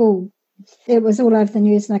school. It was all over the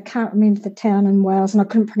news, and I can't remember the town in Wales, and I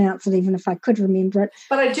couldn't pronounce it even if I could remember it.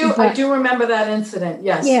 But I do remember that incident,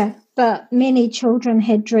 yes. Yeah, but many children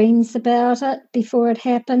had dreams about it before it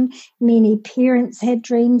happened. Many parents had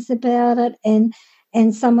dreams about it, and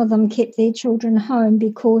some of them kept their children home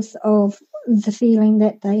because of the feeling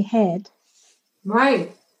that they had.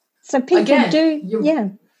 Right. So people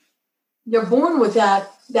You're born with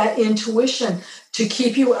that intuition to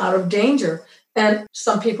keep you out of danger. And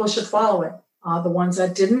some people should follow it. The ones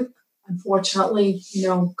that didn't, unfortunately,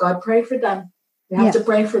 God pray for them. You have to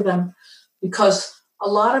pray for them because a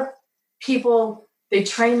lot of people, they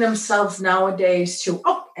train themselves nowadays to,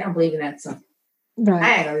 I don't believe in that stuff. Right.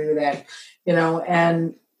 I ain't going to do that.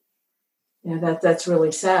 And that's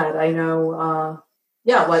really sad. I know,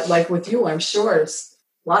 like with you, I'm sure it's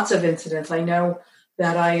lots of incidents. I know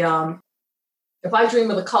that if I dream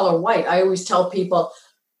of the color white, I always tell people,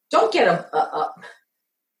 don't get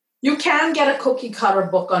you can get a cookie cutter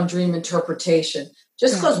book on dream interpretation.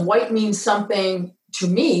 Just because white means something to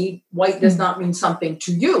me, white does not mean something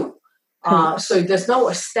to you. So there's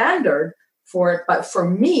no standard for it. But for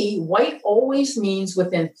me, white always means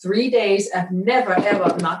within 3 days. I've never,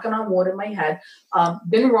 ever, knocking on wood in my head,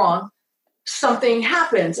 been wrong. Something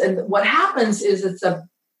happens. And what happens is it's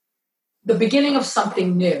the beginning of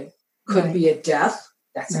something new. Could be a death.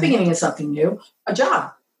 That's the beginning of something new. A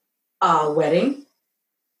job, a wedding,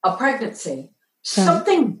 a pregnancy,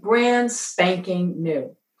 something brand spanking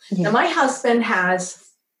new. Yeah. Now, my husband has,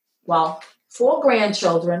 4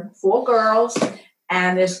 grandchildren, 4 girls,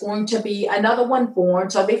 and there's going to be another one born.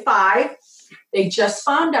 So it'll be 5. They just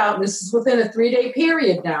found out, this is within a 3-day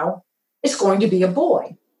period now, it's going to be a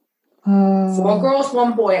boy. 4 girls,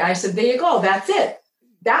 1 boy. I said, there you go. That's it.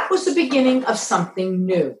 That was the beginning of something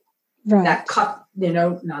new. Right. That cut,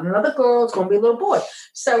 not another girl, it's going to be a little boy.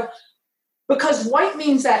 So, because white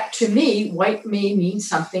means that to me, white means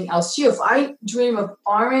something else to you. If I dream of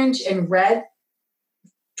orange and red,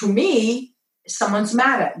 to me, someone's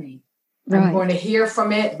mad at me. Right. I'm going to hear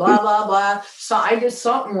from it, blah, blah, blah. So I did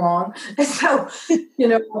something wrong. And so,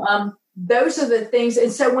 those are the things.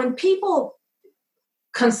 And so when people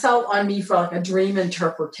consult on me for like a dream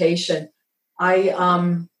interpretation, they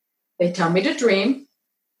tell me to dream.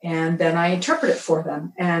 And then I interpret it for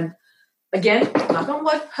them. And again, knock on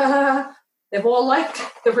wood, they've all liked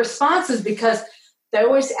the responses because they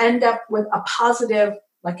always end up with a positive,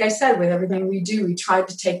 like I said, with everything we do, we try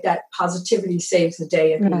to take that positivity saves the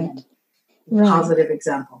day at the end. Positive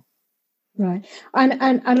example. Right.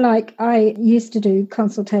 And like I used to do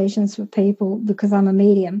consultations for people because I'm a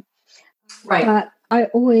medium. Right. But I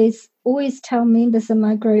always tell members in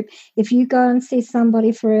my group, if you go and see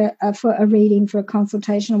somebody for a reading, for a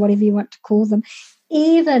consultation, or whatever you want to call them,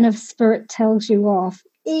 even if spirit tells you off,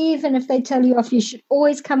 even if they tell you off, you should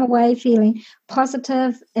always come away feeling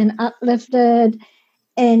positive and uplifted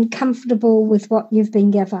and comfortable with what you've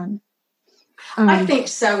been given. I think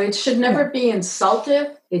so. It should never be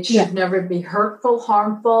insultive. It should never be hurtful,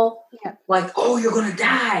 harmful. Yeah. Like, oh, you're going to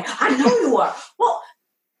die. I know you are. Well,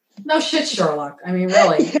 no shit, Sherlock. I mean,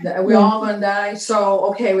 really, we all going to die.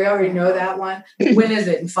 So, okay, we already know that one. When is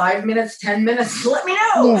it? In 5 minutes, 10 minutes? Let me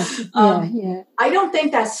know. I don't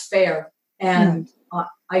think that's fair. And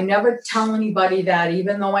I never tell anybody that,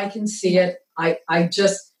 even though I can see it. I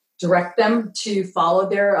just direct them to follow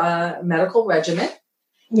their medical regimen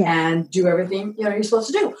and do everything you're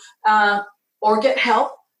supposed to do, or get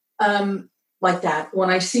help like that. When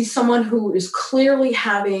I see someone who is clearly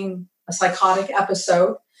having a psychotic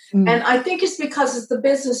episode, and I think it's because it's the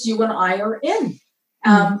business you and I are in.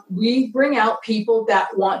 We bring out people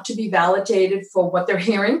that want to be validated for what they're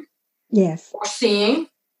hearing, or seeing.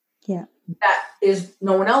 That is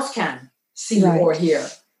no one else can see or hear.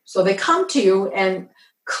 So they come to you, and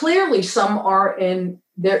clearly some are in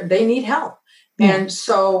there. They need help, and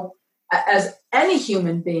so as any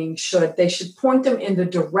human being they should point them in the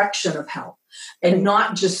direction of help, and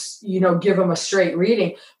not just give them a straight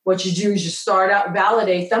reading. What you do is you start out,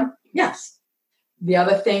 validate them. Yes. The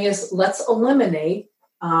other thing is, let's eliminate.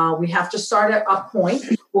 We have to start at a point.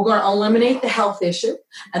 We're going to eliminate the health issue,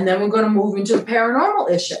 and then we're going to move into the paranormal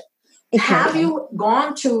issue. Exactly. Have you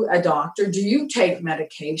gone to a doctor? Do you take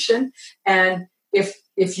medication? And if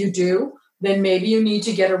you do, then maybe you need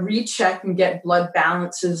to get a recheck and get blood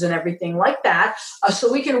balances and everything like that,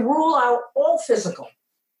 so we can rule out all physical,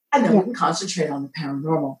 and then we can concentrate on the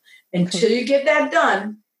paranormal. Until you get that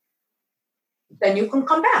done, then you can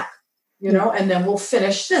come back, and then we'll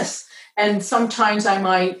finish this. And sometimes I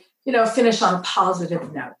might, finish on a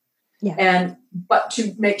positive note. But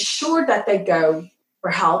to make sure that they go for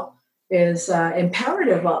help is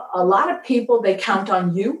imperative. A lot of people, they count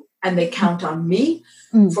on you and they count on me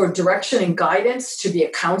for direction and guidance to be a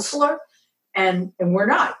counselor, and we're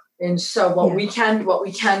not. And so what we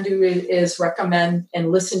can do is recommend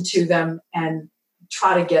and listen to them and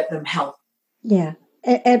try to get them help. Yeah,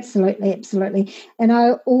 absolutely. And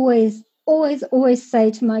I always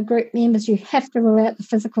say to my group members, you have to rule out the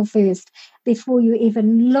physical first before you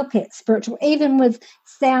even look at spiritual, even with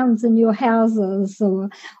sounds in your houses or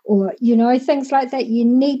things like that. You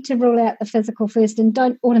need to rule out the physical first, and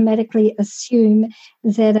don't automatically assume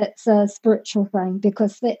that it's a spiritual thing,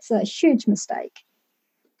 because that's a huge mistake.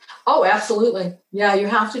 Oh, absolutely. Yeah, you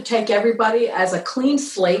have to take everybody as a clean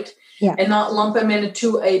slate and not lump them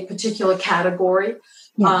into a particular category.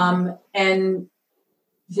 And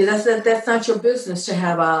that's not your business to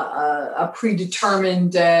have a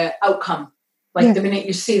predetermined outcome. Like the minute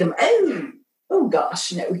you see them, oh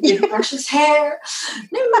gosh, no, he didn't brush his hair.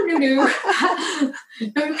 No. No,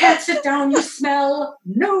 you can't sit down, you smell.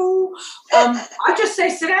 No. I just say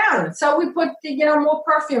sit down. So we put, more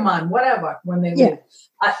perfume on, whatever, when they leave.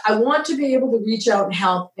 I want to be able to reach out and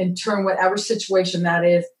help and turn whatever situation that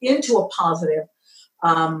is into a positive.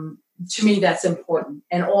 To me, that's important.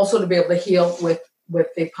 And also to be able to heal with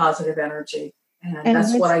the positive energy. And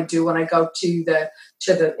that's what I do when I go to the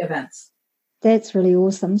events. That's really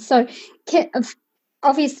awesome. So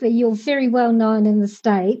obviously you're very well known in the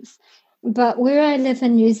States, but where I live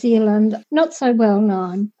in New Zealand, not so well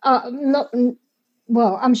known.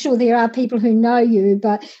 I'm sure there are people who know you,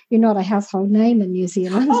 but you're not a household name in New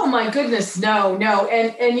Zealand. Oh my goodness, no.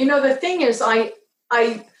 And the thing is, I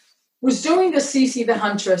was doing the CC the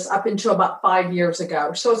Huntress up until about 5 years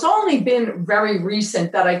ago. So it's only been very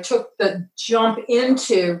recent that I took the jump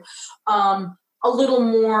into a little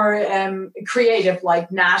more creative,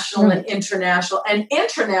 like national and international. And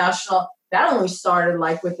international, that only started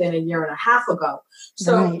like within a year and a half ago.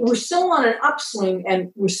 So we're still on an upswing,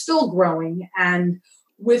 and we're still growing. And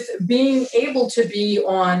with being able to be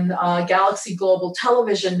on Galaxy Global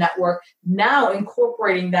Television Network, now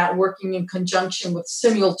incorporating that, working in conjunction with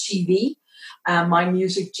Simul TV, My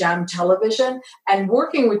Music Jam Television, and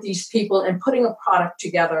working with these people and putting a product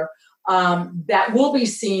together that will be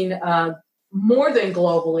seen more than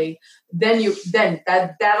globally, then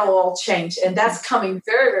that'll all change, and that's coming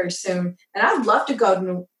very, very soon. And I'd love to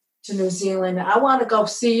go to New Zealand. I want to go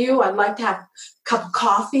see you. I'd like to have a cup of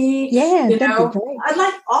coffee. Yeah, that'd be great. I'd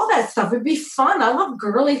like all that stuff. It'd be fun. I love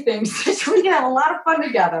girly things. We can have a lot of fun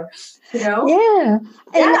together. Yeah.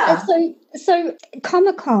 And so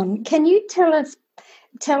Comic-Con. Can you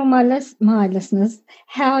tell my listeners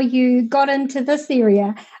how you got into this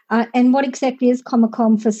area, and what exactly is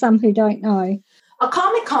Comic-Con for some who don't know? A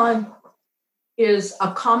Comic-Con is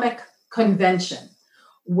a comic convention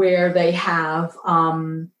where they have,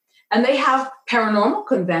 and they have paranormal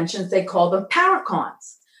conventions. They call them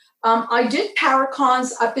Paracons. I did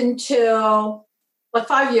Paracons up until like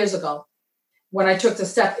 5 years ago, when I took the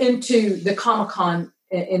step into the Comic-Con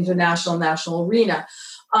International National Arena.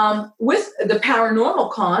 With the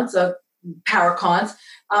paranormal cons, Paracons,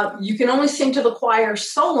 you can only sing to the choir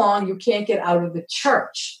so long you can't get out of the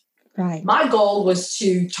church. Right. My goal was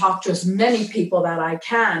to talk to as many people that I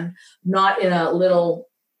can, not in a little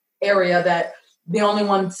area that the only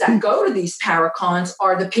ones that go to these Paracons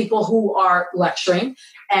are the people who are lecturing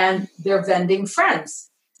and their vending friends.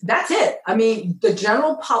 that's it. I mean, the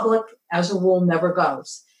general public, as a rule, never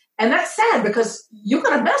goes. And that's sad because you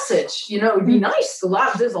got a message, it'd be nice.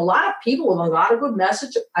 There's a lot of people with a lot of good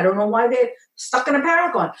message. I don't know why they're stuck in a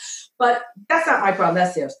Paragon, but that's not my problem.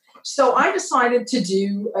 That's theirs. So I decided to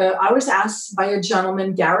do, I was asked by a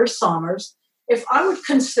gentleman, Gary Sommers, if I would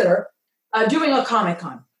consider doing a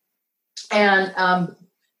Comic-Con and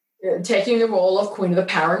taking the role of Queen of the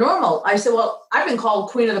Paranormal. I said, well, I've been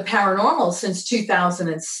called Queen of the Paranormal since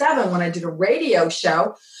 2007 when I did a radio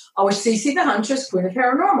show. I was Cece the Huntress, Queen of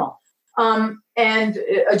Paranormal. And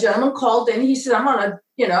a gentleman called in. He said, I'm going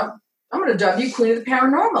to dub you Queen of the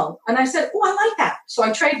Paranormal. And I said, oh, I like that. So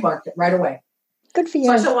I trademarked it right away. Good for you.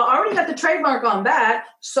 So I said, well, I already got the trademark on that.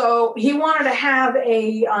 So he wanted to have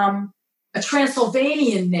a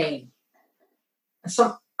Transylvanian name.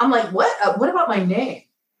 So I'm like, what? What about my name?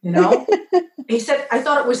 He said, I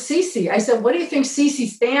thought it was Cece. I said, what do you think Cece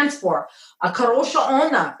stands for? Karosha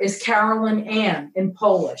Ona is Carolyn Ann in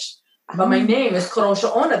Polish. But my name is Karosha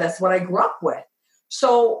Ona. That's what I grew up with.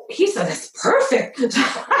 So he said, that's perfect.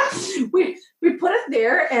 we put it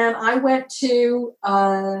there, and I went to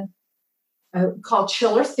called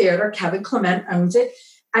Chiller Theater. Kevin Clement owns it.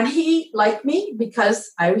 And he liked me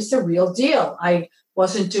because I was the real deal. I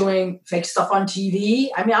wasn't doing fake stuff on TV.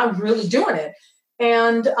 I mean, I was really doing it.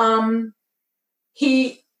 And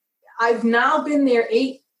I've now been there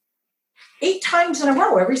eight times in a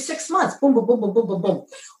row, every 6 months, boom, boom, boom, boom, boom, boom, boom.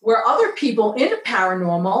 Where other people into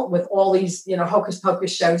paranormal with all these, hocus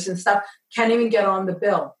pocus shows and stuff can't even get on the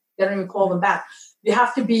bill. They don't even call them back. You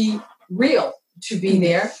have to be real to be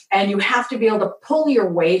there, and you have to be able to pull your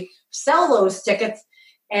weight, sell those tickets,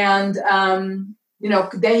 and then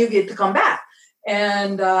you get to come back.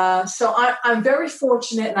 And so I'm very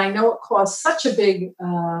fortunate, and I know it caused such a big,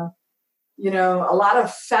 a lot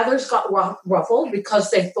of feathers got ruffled because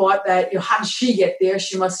they thought that, how did she get there?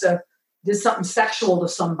 She must have did something sexual to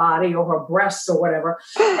somebody or her breasts or whatever.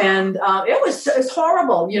 And it's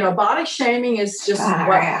horrible. Body shaming is just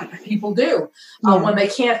what people do when they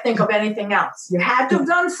can't think of anything else. You had to have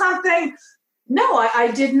done something. No, I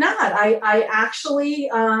did not. I actually...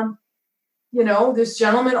 this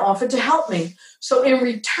gentleman offered to help me. So in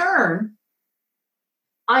return,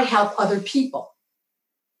 I help other people.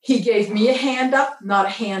 He gave me a hand up, not a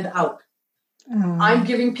hand out. I'm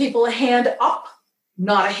giving people a hand up,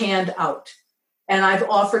 not a hand out. And I've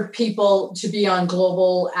offered people to be on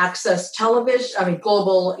global access television,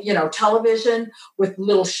 television with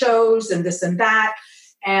little shows and this and that.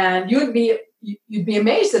 And you'd be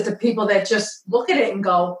amazed at the people that just look at it and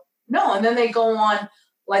go, no. And then they go on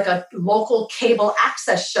like a local cable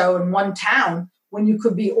access show in one town when you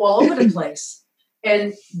could be all over the place.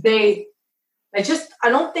 And I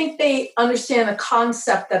don't think they understand the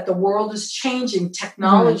concept that the world is changing,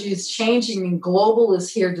 technology is changing, and global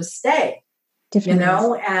is here to stay.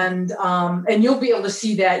 Definitely. And you'll be able to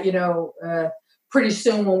see that, pretty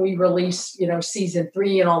soon when we release, season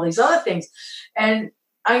 3 and all these other things. And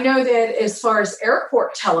I know that as far as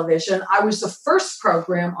airport television, I was the first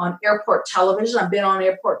program on airport television. I've been on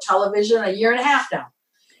airport television a year and a half now.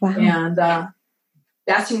 Wow. And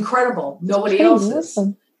that's incredible. Nobody else is.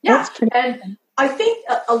 Awesome. Yeah. And I think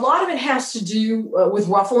a lot of it has to do with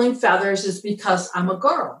ruffling feathers is because I'm a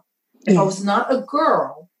girl. If I was not a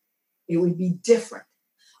girl, it would be different.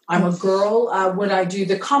 I'm a girl when I do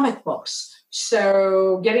the comic books.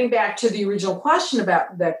 So getting back to the original question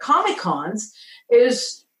about the Comic-Cons,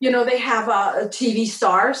 is, they have TV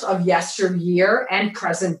stars of yesteryear and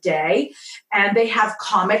present day, and they have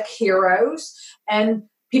comic heroes and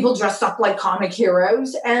people dressed up like comic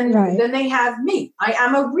heroes. And then they have me. I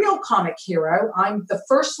am a real comic hero. I'm the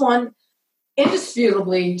first one,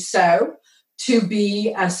 indisputably so, to be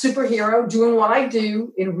a superhero doing what I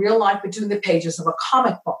do in real life between the pages of a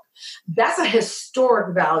comic book. That's a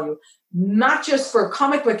historic value, not just for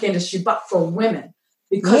comic book industry, but for women.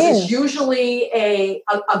 Because it's usually a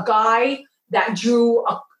guy that drew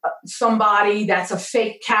somebody that's a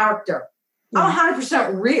fake character. I'm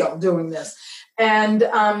 100% real doing this. And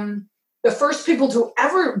the first people to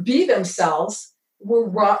ever be themselves were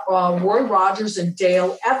Roy Rogers and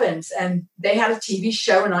Dale Evans. And they had a TV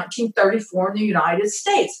show in 1934 in the United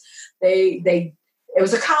States. It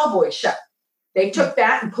was a cowboy show. They took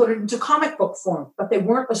that and put it into comic book form, but they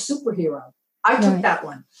weren't a superhero. I took that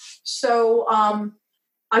one. So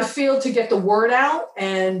I feel to get the word out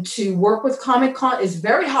and to work with Comic-Con is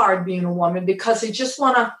very hard being a woman because they just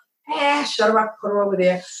want to, shut her up, put her over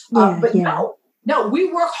there. No, we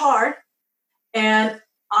work hard, and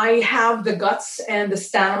I have the guts and the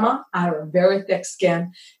stamina. I have a very thick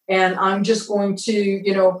skin, and I'm just going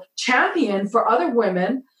to, champion for other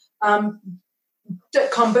women to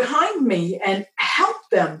come behind me and help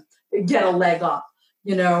them get a leg up,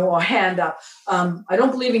 or hand up. I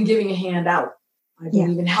don't believe in giving a hand out. I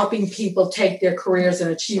believe in helping people take their careers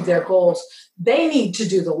and achieve their goals. They need to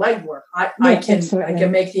do the legwork. I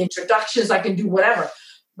can make the introductions. I can do whatever.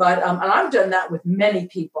 But and I've done that with many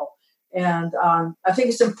people. And I think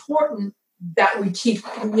it's important that we keep,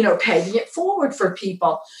 paying it forward for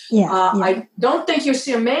people. I don't think you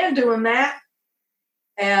see a man doing that.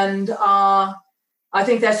 And I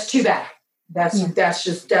think that's too bad. That's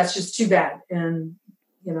just too bad. And,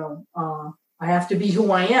 I have to be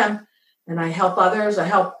who I am. And I help others. I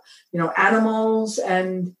help, animals.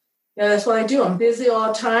 And that's what I do. I'm busy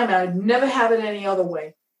all the time. I never have it any other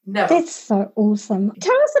way. Never. That's so awesome.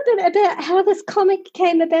 Tell us a bit about how this comic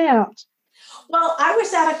came about. Well, I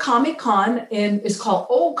was at a Comic-Con, it's called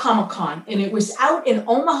Old Comic-Con, and it was out in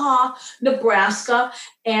Omaha, Nebraska,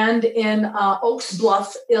 and in Oaks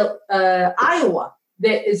Bluff, Iowa.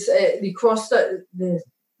 That is, you cross the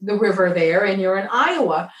river there, and you're in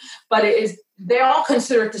Iowa, but they're all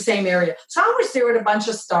considered the same area. So I was there with a bunch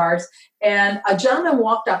of stars, and a gentleman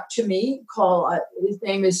walked up to me, his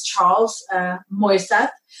name is Charles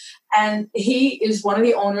Moissath, and he is one of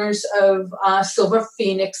the owners of Silver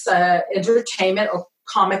Phoenix Entertainment or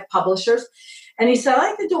comic publishers. And he said, I'd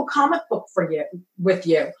like to do a comic book with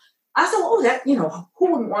you. I said, oh, that,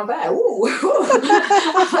 who wouldn't want that? Ooh.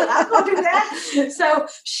 I'll go do that. So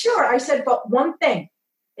sure, I said, but one thing,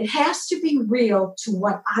 it has to be real to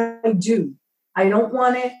what I do. I don't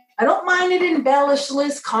mind it embellished,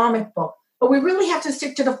 Liz, comic book, but we really have to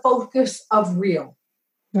stick to the focus of real.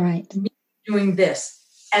 Right. Me doing this.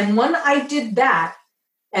 And when I did that,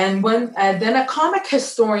 and then a comic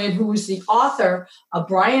historian who was the author of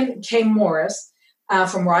Brian K. Morris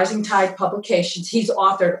from Rising Tide Publications, he's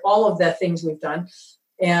authored all of the things we've done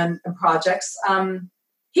and projects.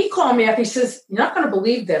 He called me up. He says, you're not going to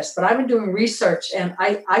believe this, but I've been doing research, and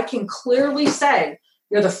I can clearly say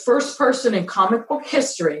you're the first person in comic book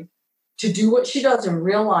history to do what she does in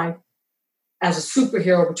real life as a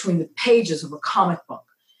superhero between the pages of a comic book.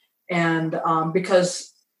 And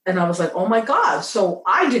and I was like, oh my God. So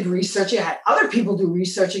I did research. I had other people do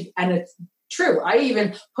research, and it's true. I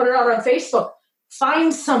even put it out on Facebook.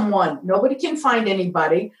 Find someone. Nobody can find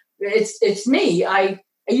anybody. It's me. I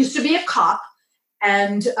used to be a cop,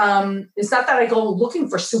 and it's not that I go looking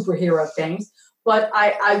for superhero things, but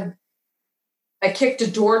I kicked a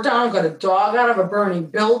door down, got a dog out of a burning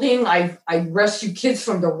building. I rescued kids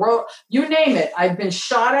from the road. You name it. I've been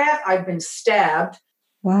shot at. I've been stabbed.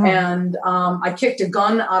 Wow. And I kicked a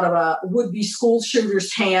gun out of a would-be school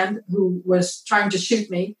shooter's hand who was trying to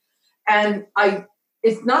shoot me. And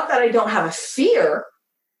it's not that I don't have a fear.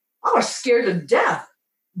 I was scared to death.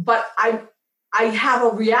 But I have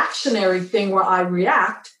a reactionary thing where I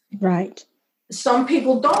react. Right. Some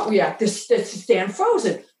people don't react. They stand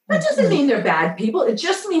frozen. That doesn't mean they're bad people. It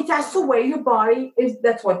just means that's the way your body is.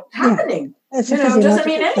 That's what's happening. Yeah. It doesn't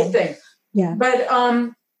mean anything. Yeah. But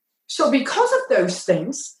so because of those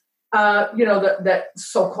things, that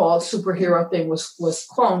so-called superhero thing was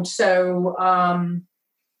cloned. So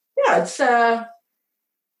that's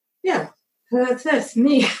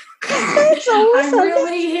me. That's awesome. I'm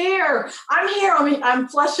really here. I'm here. I mean, I'm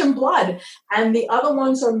flesh and blood, and the other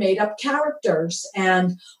ones are made up characters.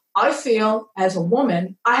 And I feel as a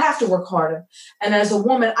woman, I have to work harder. And as a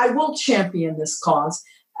woman, I will champion this cause.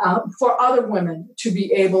 For other women to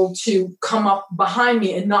be able to come up behind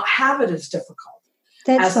me and not have it as difficult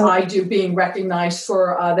I do being recognized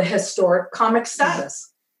for the historic comic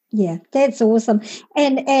status. Yeah, that's awesome.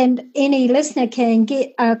 And any listener can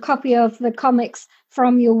get a copy of the comics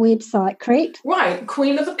from your website, correct? Right,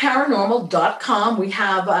 queenoftheparanormal.com. We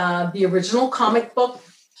have the original comic book.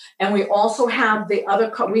 And we also have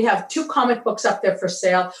we have 2 comic books up there for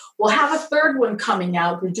sale. We'll have a third one coming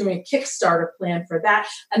out. We're doing a Kickstarter plan for that.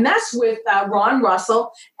 And that's with Ron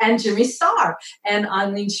Russell and Jimmy Starr and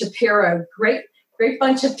Eileen Shapiro. Great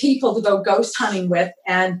bunch of people to go ghost hunting with,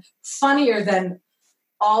 and funnier than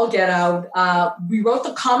all get out. We wrote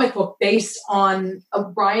the comic book based on,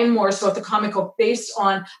 Brian Morris wrote the comic book based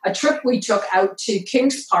on a trip we took out to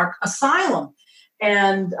Kings Park Asylum.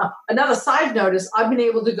 And another side note is I've been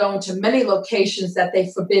able to go into many locations that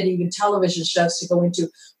they forbid even television shows to go into,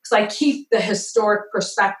 because I keep the historic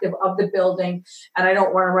perspective of the building, and I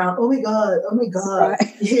don't run around, oh my God.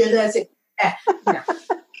 Right. Yeah, that's it.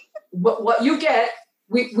 What you get,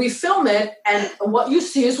 we film it, and what you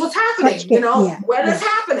see is what's happening, when it's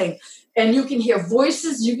happening. And you can hear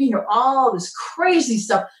voices, you can hear all this crazy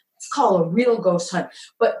stuff. It's called a real ghost hunt.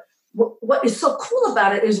 But what is so cool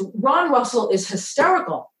about it is Ron Russell is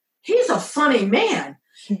hysterical. He's a funny man.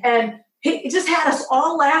 And he just had us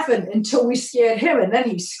all laughing until we scared him, and then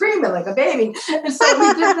he's screaming like a baby. And so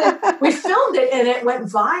we filmed it, and it went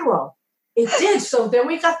viral. It did. So then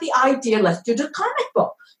we got the idea, let's do the comic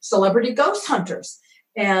book, Celebrity Ghost Hunters.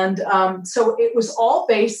 And so it was all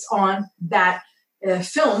based on that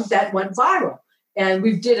film that went viral. And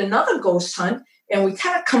we did another ghost hunt, and we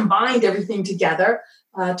kind of combined everything together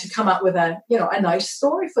to come up with a nice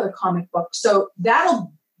story for the comic book. So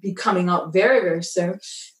that'll be coming out very, very soon.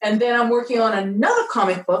 And then I'm working on another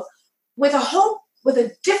comic book with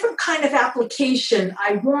a different kind of application.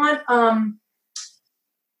 I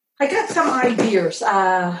got some ideas.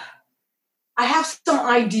 I have some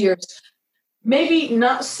ideas, maybe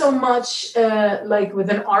not so much like with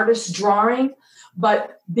an artist's drawing,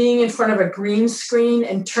 but being in front of a green screen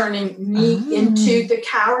and turning me into the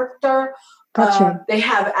character. Gotcha. They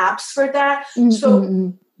have apps for that.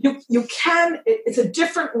 So you can, it's a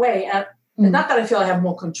different way. And not that I feel I have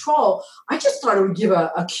more control. I just thought it would give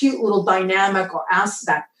a cute little dynamic or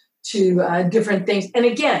aspect to different things. And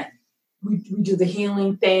again, we do the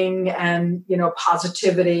healing thing and,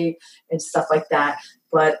 positivity and stuff like that.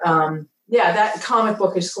 But that comic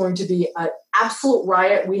book is going to be an absolute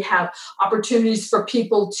riot. We have opportunities for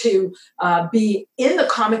people to be in the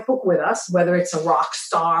comic book with us, whether it's a rock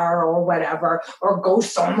star or whatever, or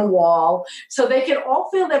ghosts on the wall. So they can all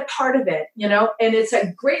feel they're part of it, and it's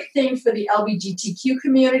a great thing for the LGBTQ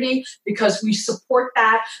community because we support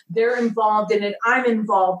that. They're involved in it. I'm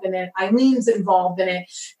involved in it. Eileen's involved in it.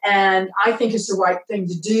 And I think it's the right thing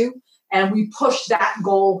to do. And we push that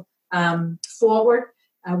goal forward.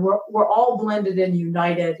 We're all blended and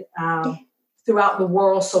united throughout the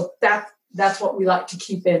world. So that's what we like to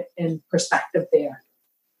keep it in perspective there.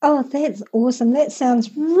 Oh, that's awesome. That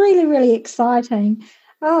sounds really, really exciting.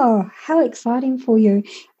 Oh, how exciting for you.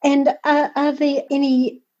 And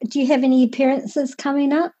do you have any appearances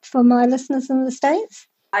coming up for my listeners in the States?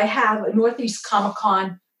 I have a Northeast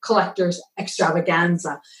Comic-Con Collectors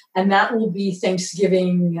Extravaganza, and that will be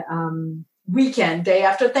Thanksgiving weekend, day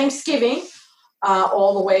after Thanksgiving.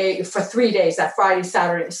 All the way for 3 days, that Friday,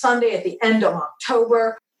 Saturday, and Sunday at the end of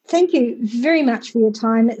October. Thank you very much for your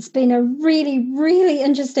time. It's been a really, really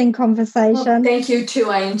interesting conversation. Well, thank you, too.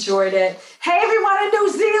 I enjoyed it. Hey, everyone in New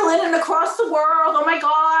Zealand and across the world. Oh, my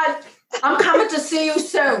God. I'm coming to see you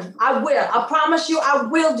soon. I will. I promise you I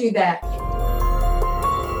will do that.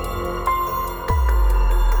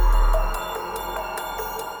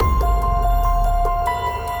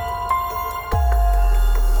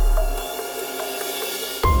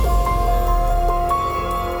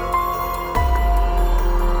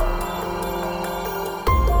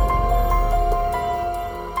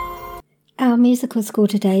 Our musical score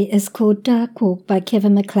today is called Dark Walk by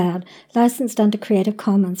Kevin MacLeod, licensed under Creative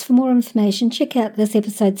Commons. For more information, check out this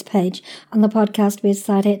episode's page on the podcast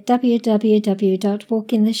website at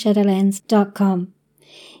www.walkintheshadowlands.com.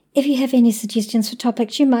 If you have any suggestions for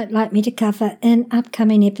topics you might like me to cover in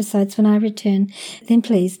upcoming episodes when I return, then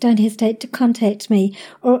please don't hesitate to contact me.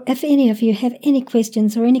 Or if any of you have any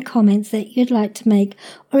questions or any comments that you'd like to make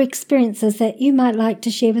or experiences that you might like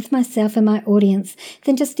to share with myself and my audience,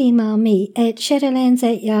 then just email me at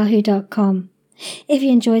shadowlands@yahoo.com. If you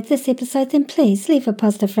enjoyed this episode, then please leave a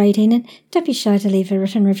positive rating and don't be shy to leave a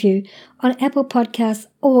written review on Apple Podcasts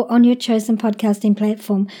or on your chosen podcasting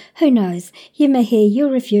platform. Who knows, you may hear your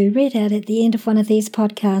review read out at the end of one of these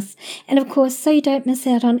podcasts. And of course, so you don't miss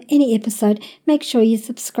out on any episode, make sure you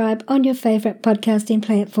subscribe on your favorite podcasting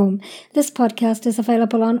platform. This podcast is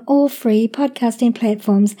available on all free podcasting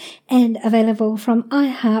platforms and available from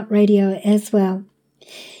iHeartRadio as well.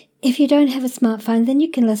 If you don't have a smartphone, then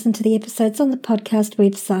you can listen to the episodes on the podcast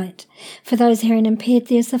website. For those hearing impaired,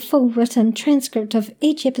 there's a full written transcript of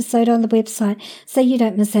each episode on the website, so you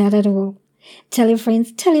don't miss out at all. Tell your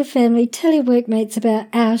friends, tell your family, tell your workmates about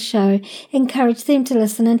our show. Encourage them to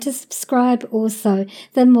listen and to subscribe also.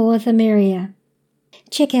 The more, the merrier.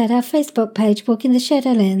 Check out our Facebook page, Walking the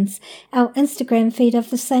Shadowlands, our Instagram feed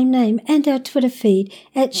of the same name, and our Twitter feed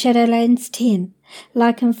at Shadowlands10.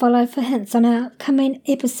 Like and follow for hints on our upcoming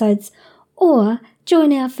episodes, or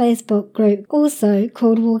join our Facebook group, also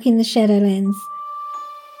called Walking the Shadowlands.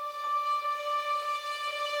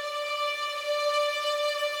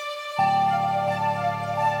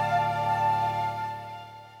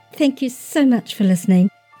 Thank you so much for listening.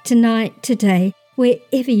 Tonight, today,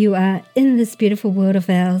 wherever you are in this beautiful world of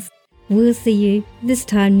ours. We'll see you this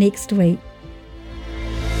time next week.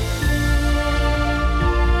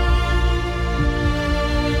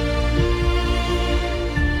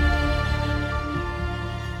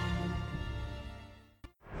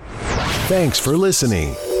 Thanks for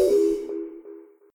listening.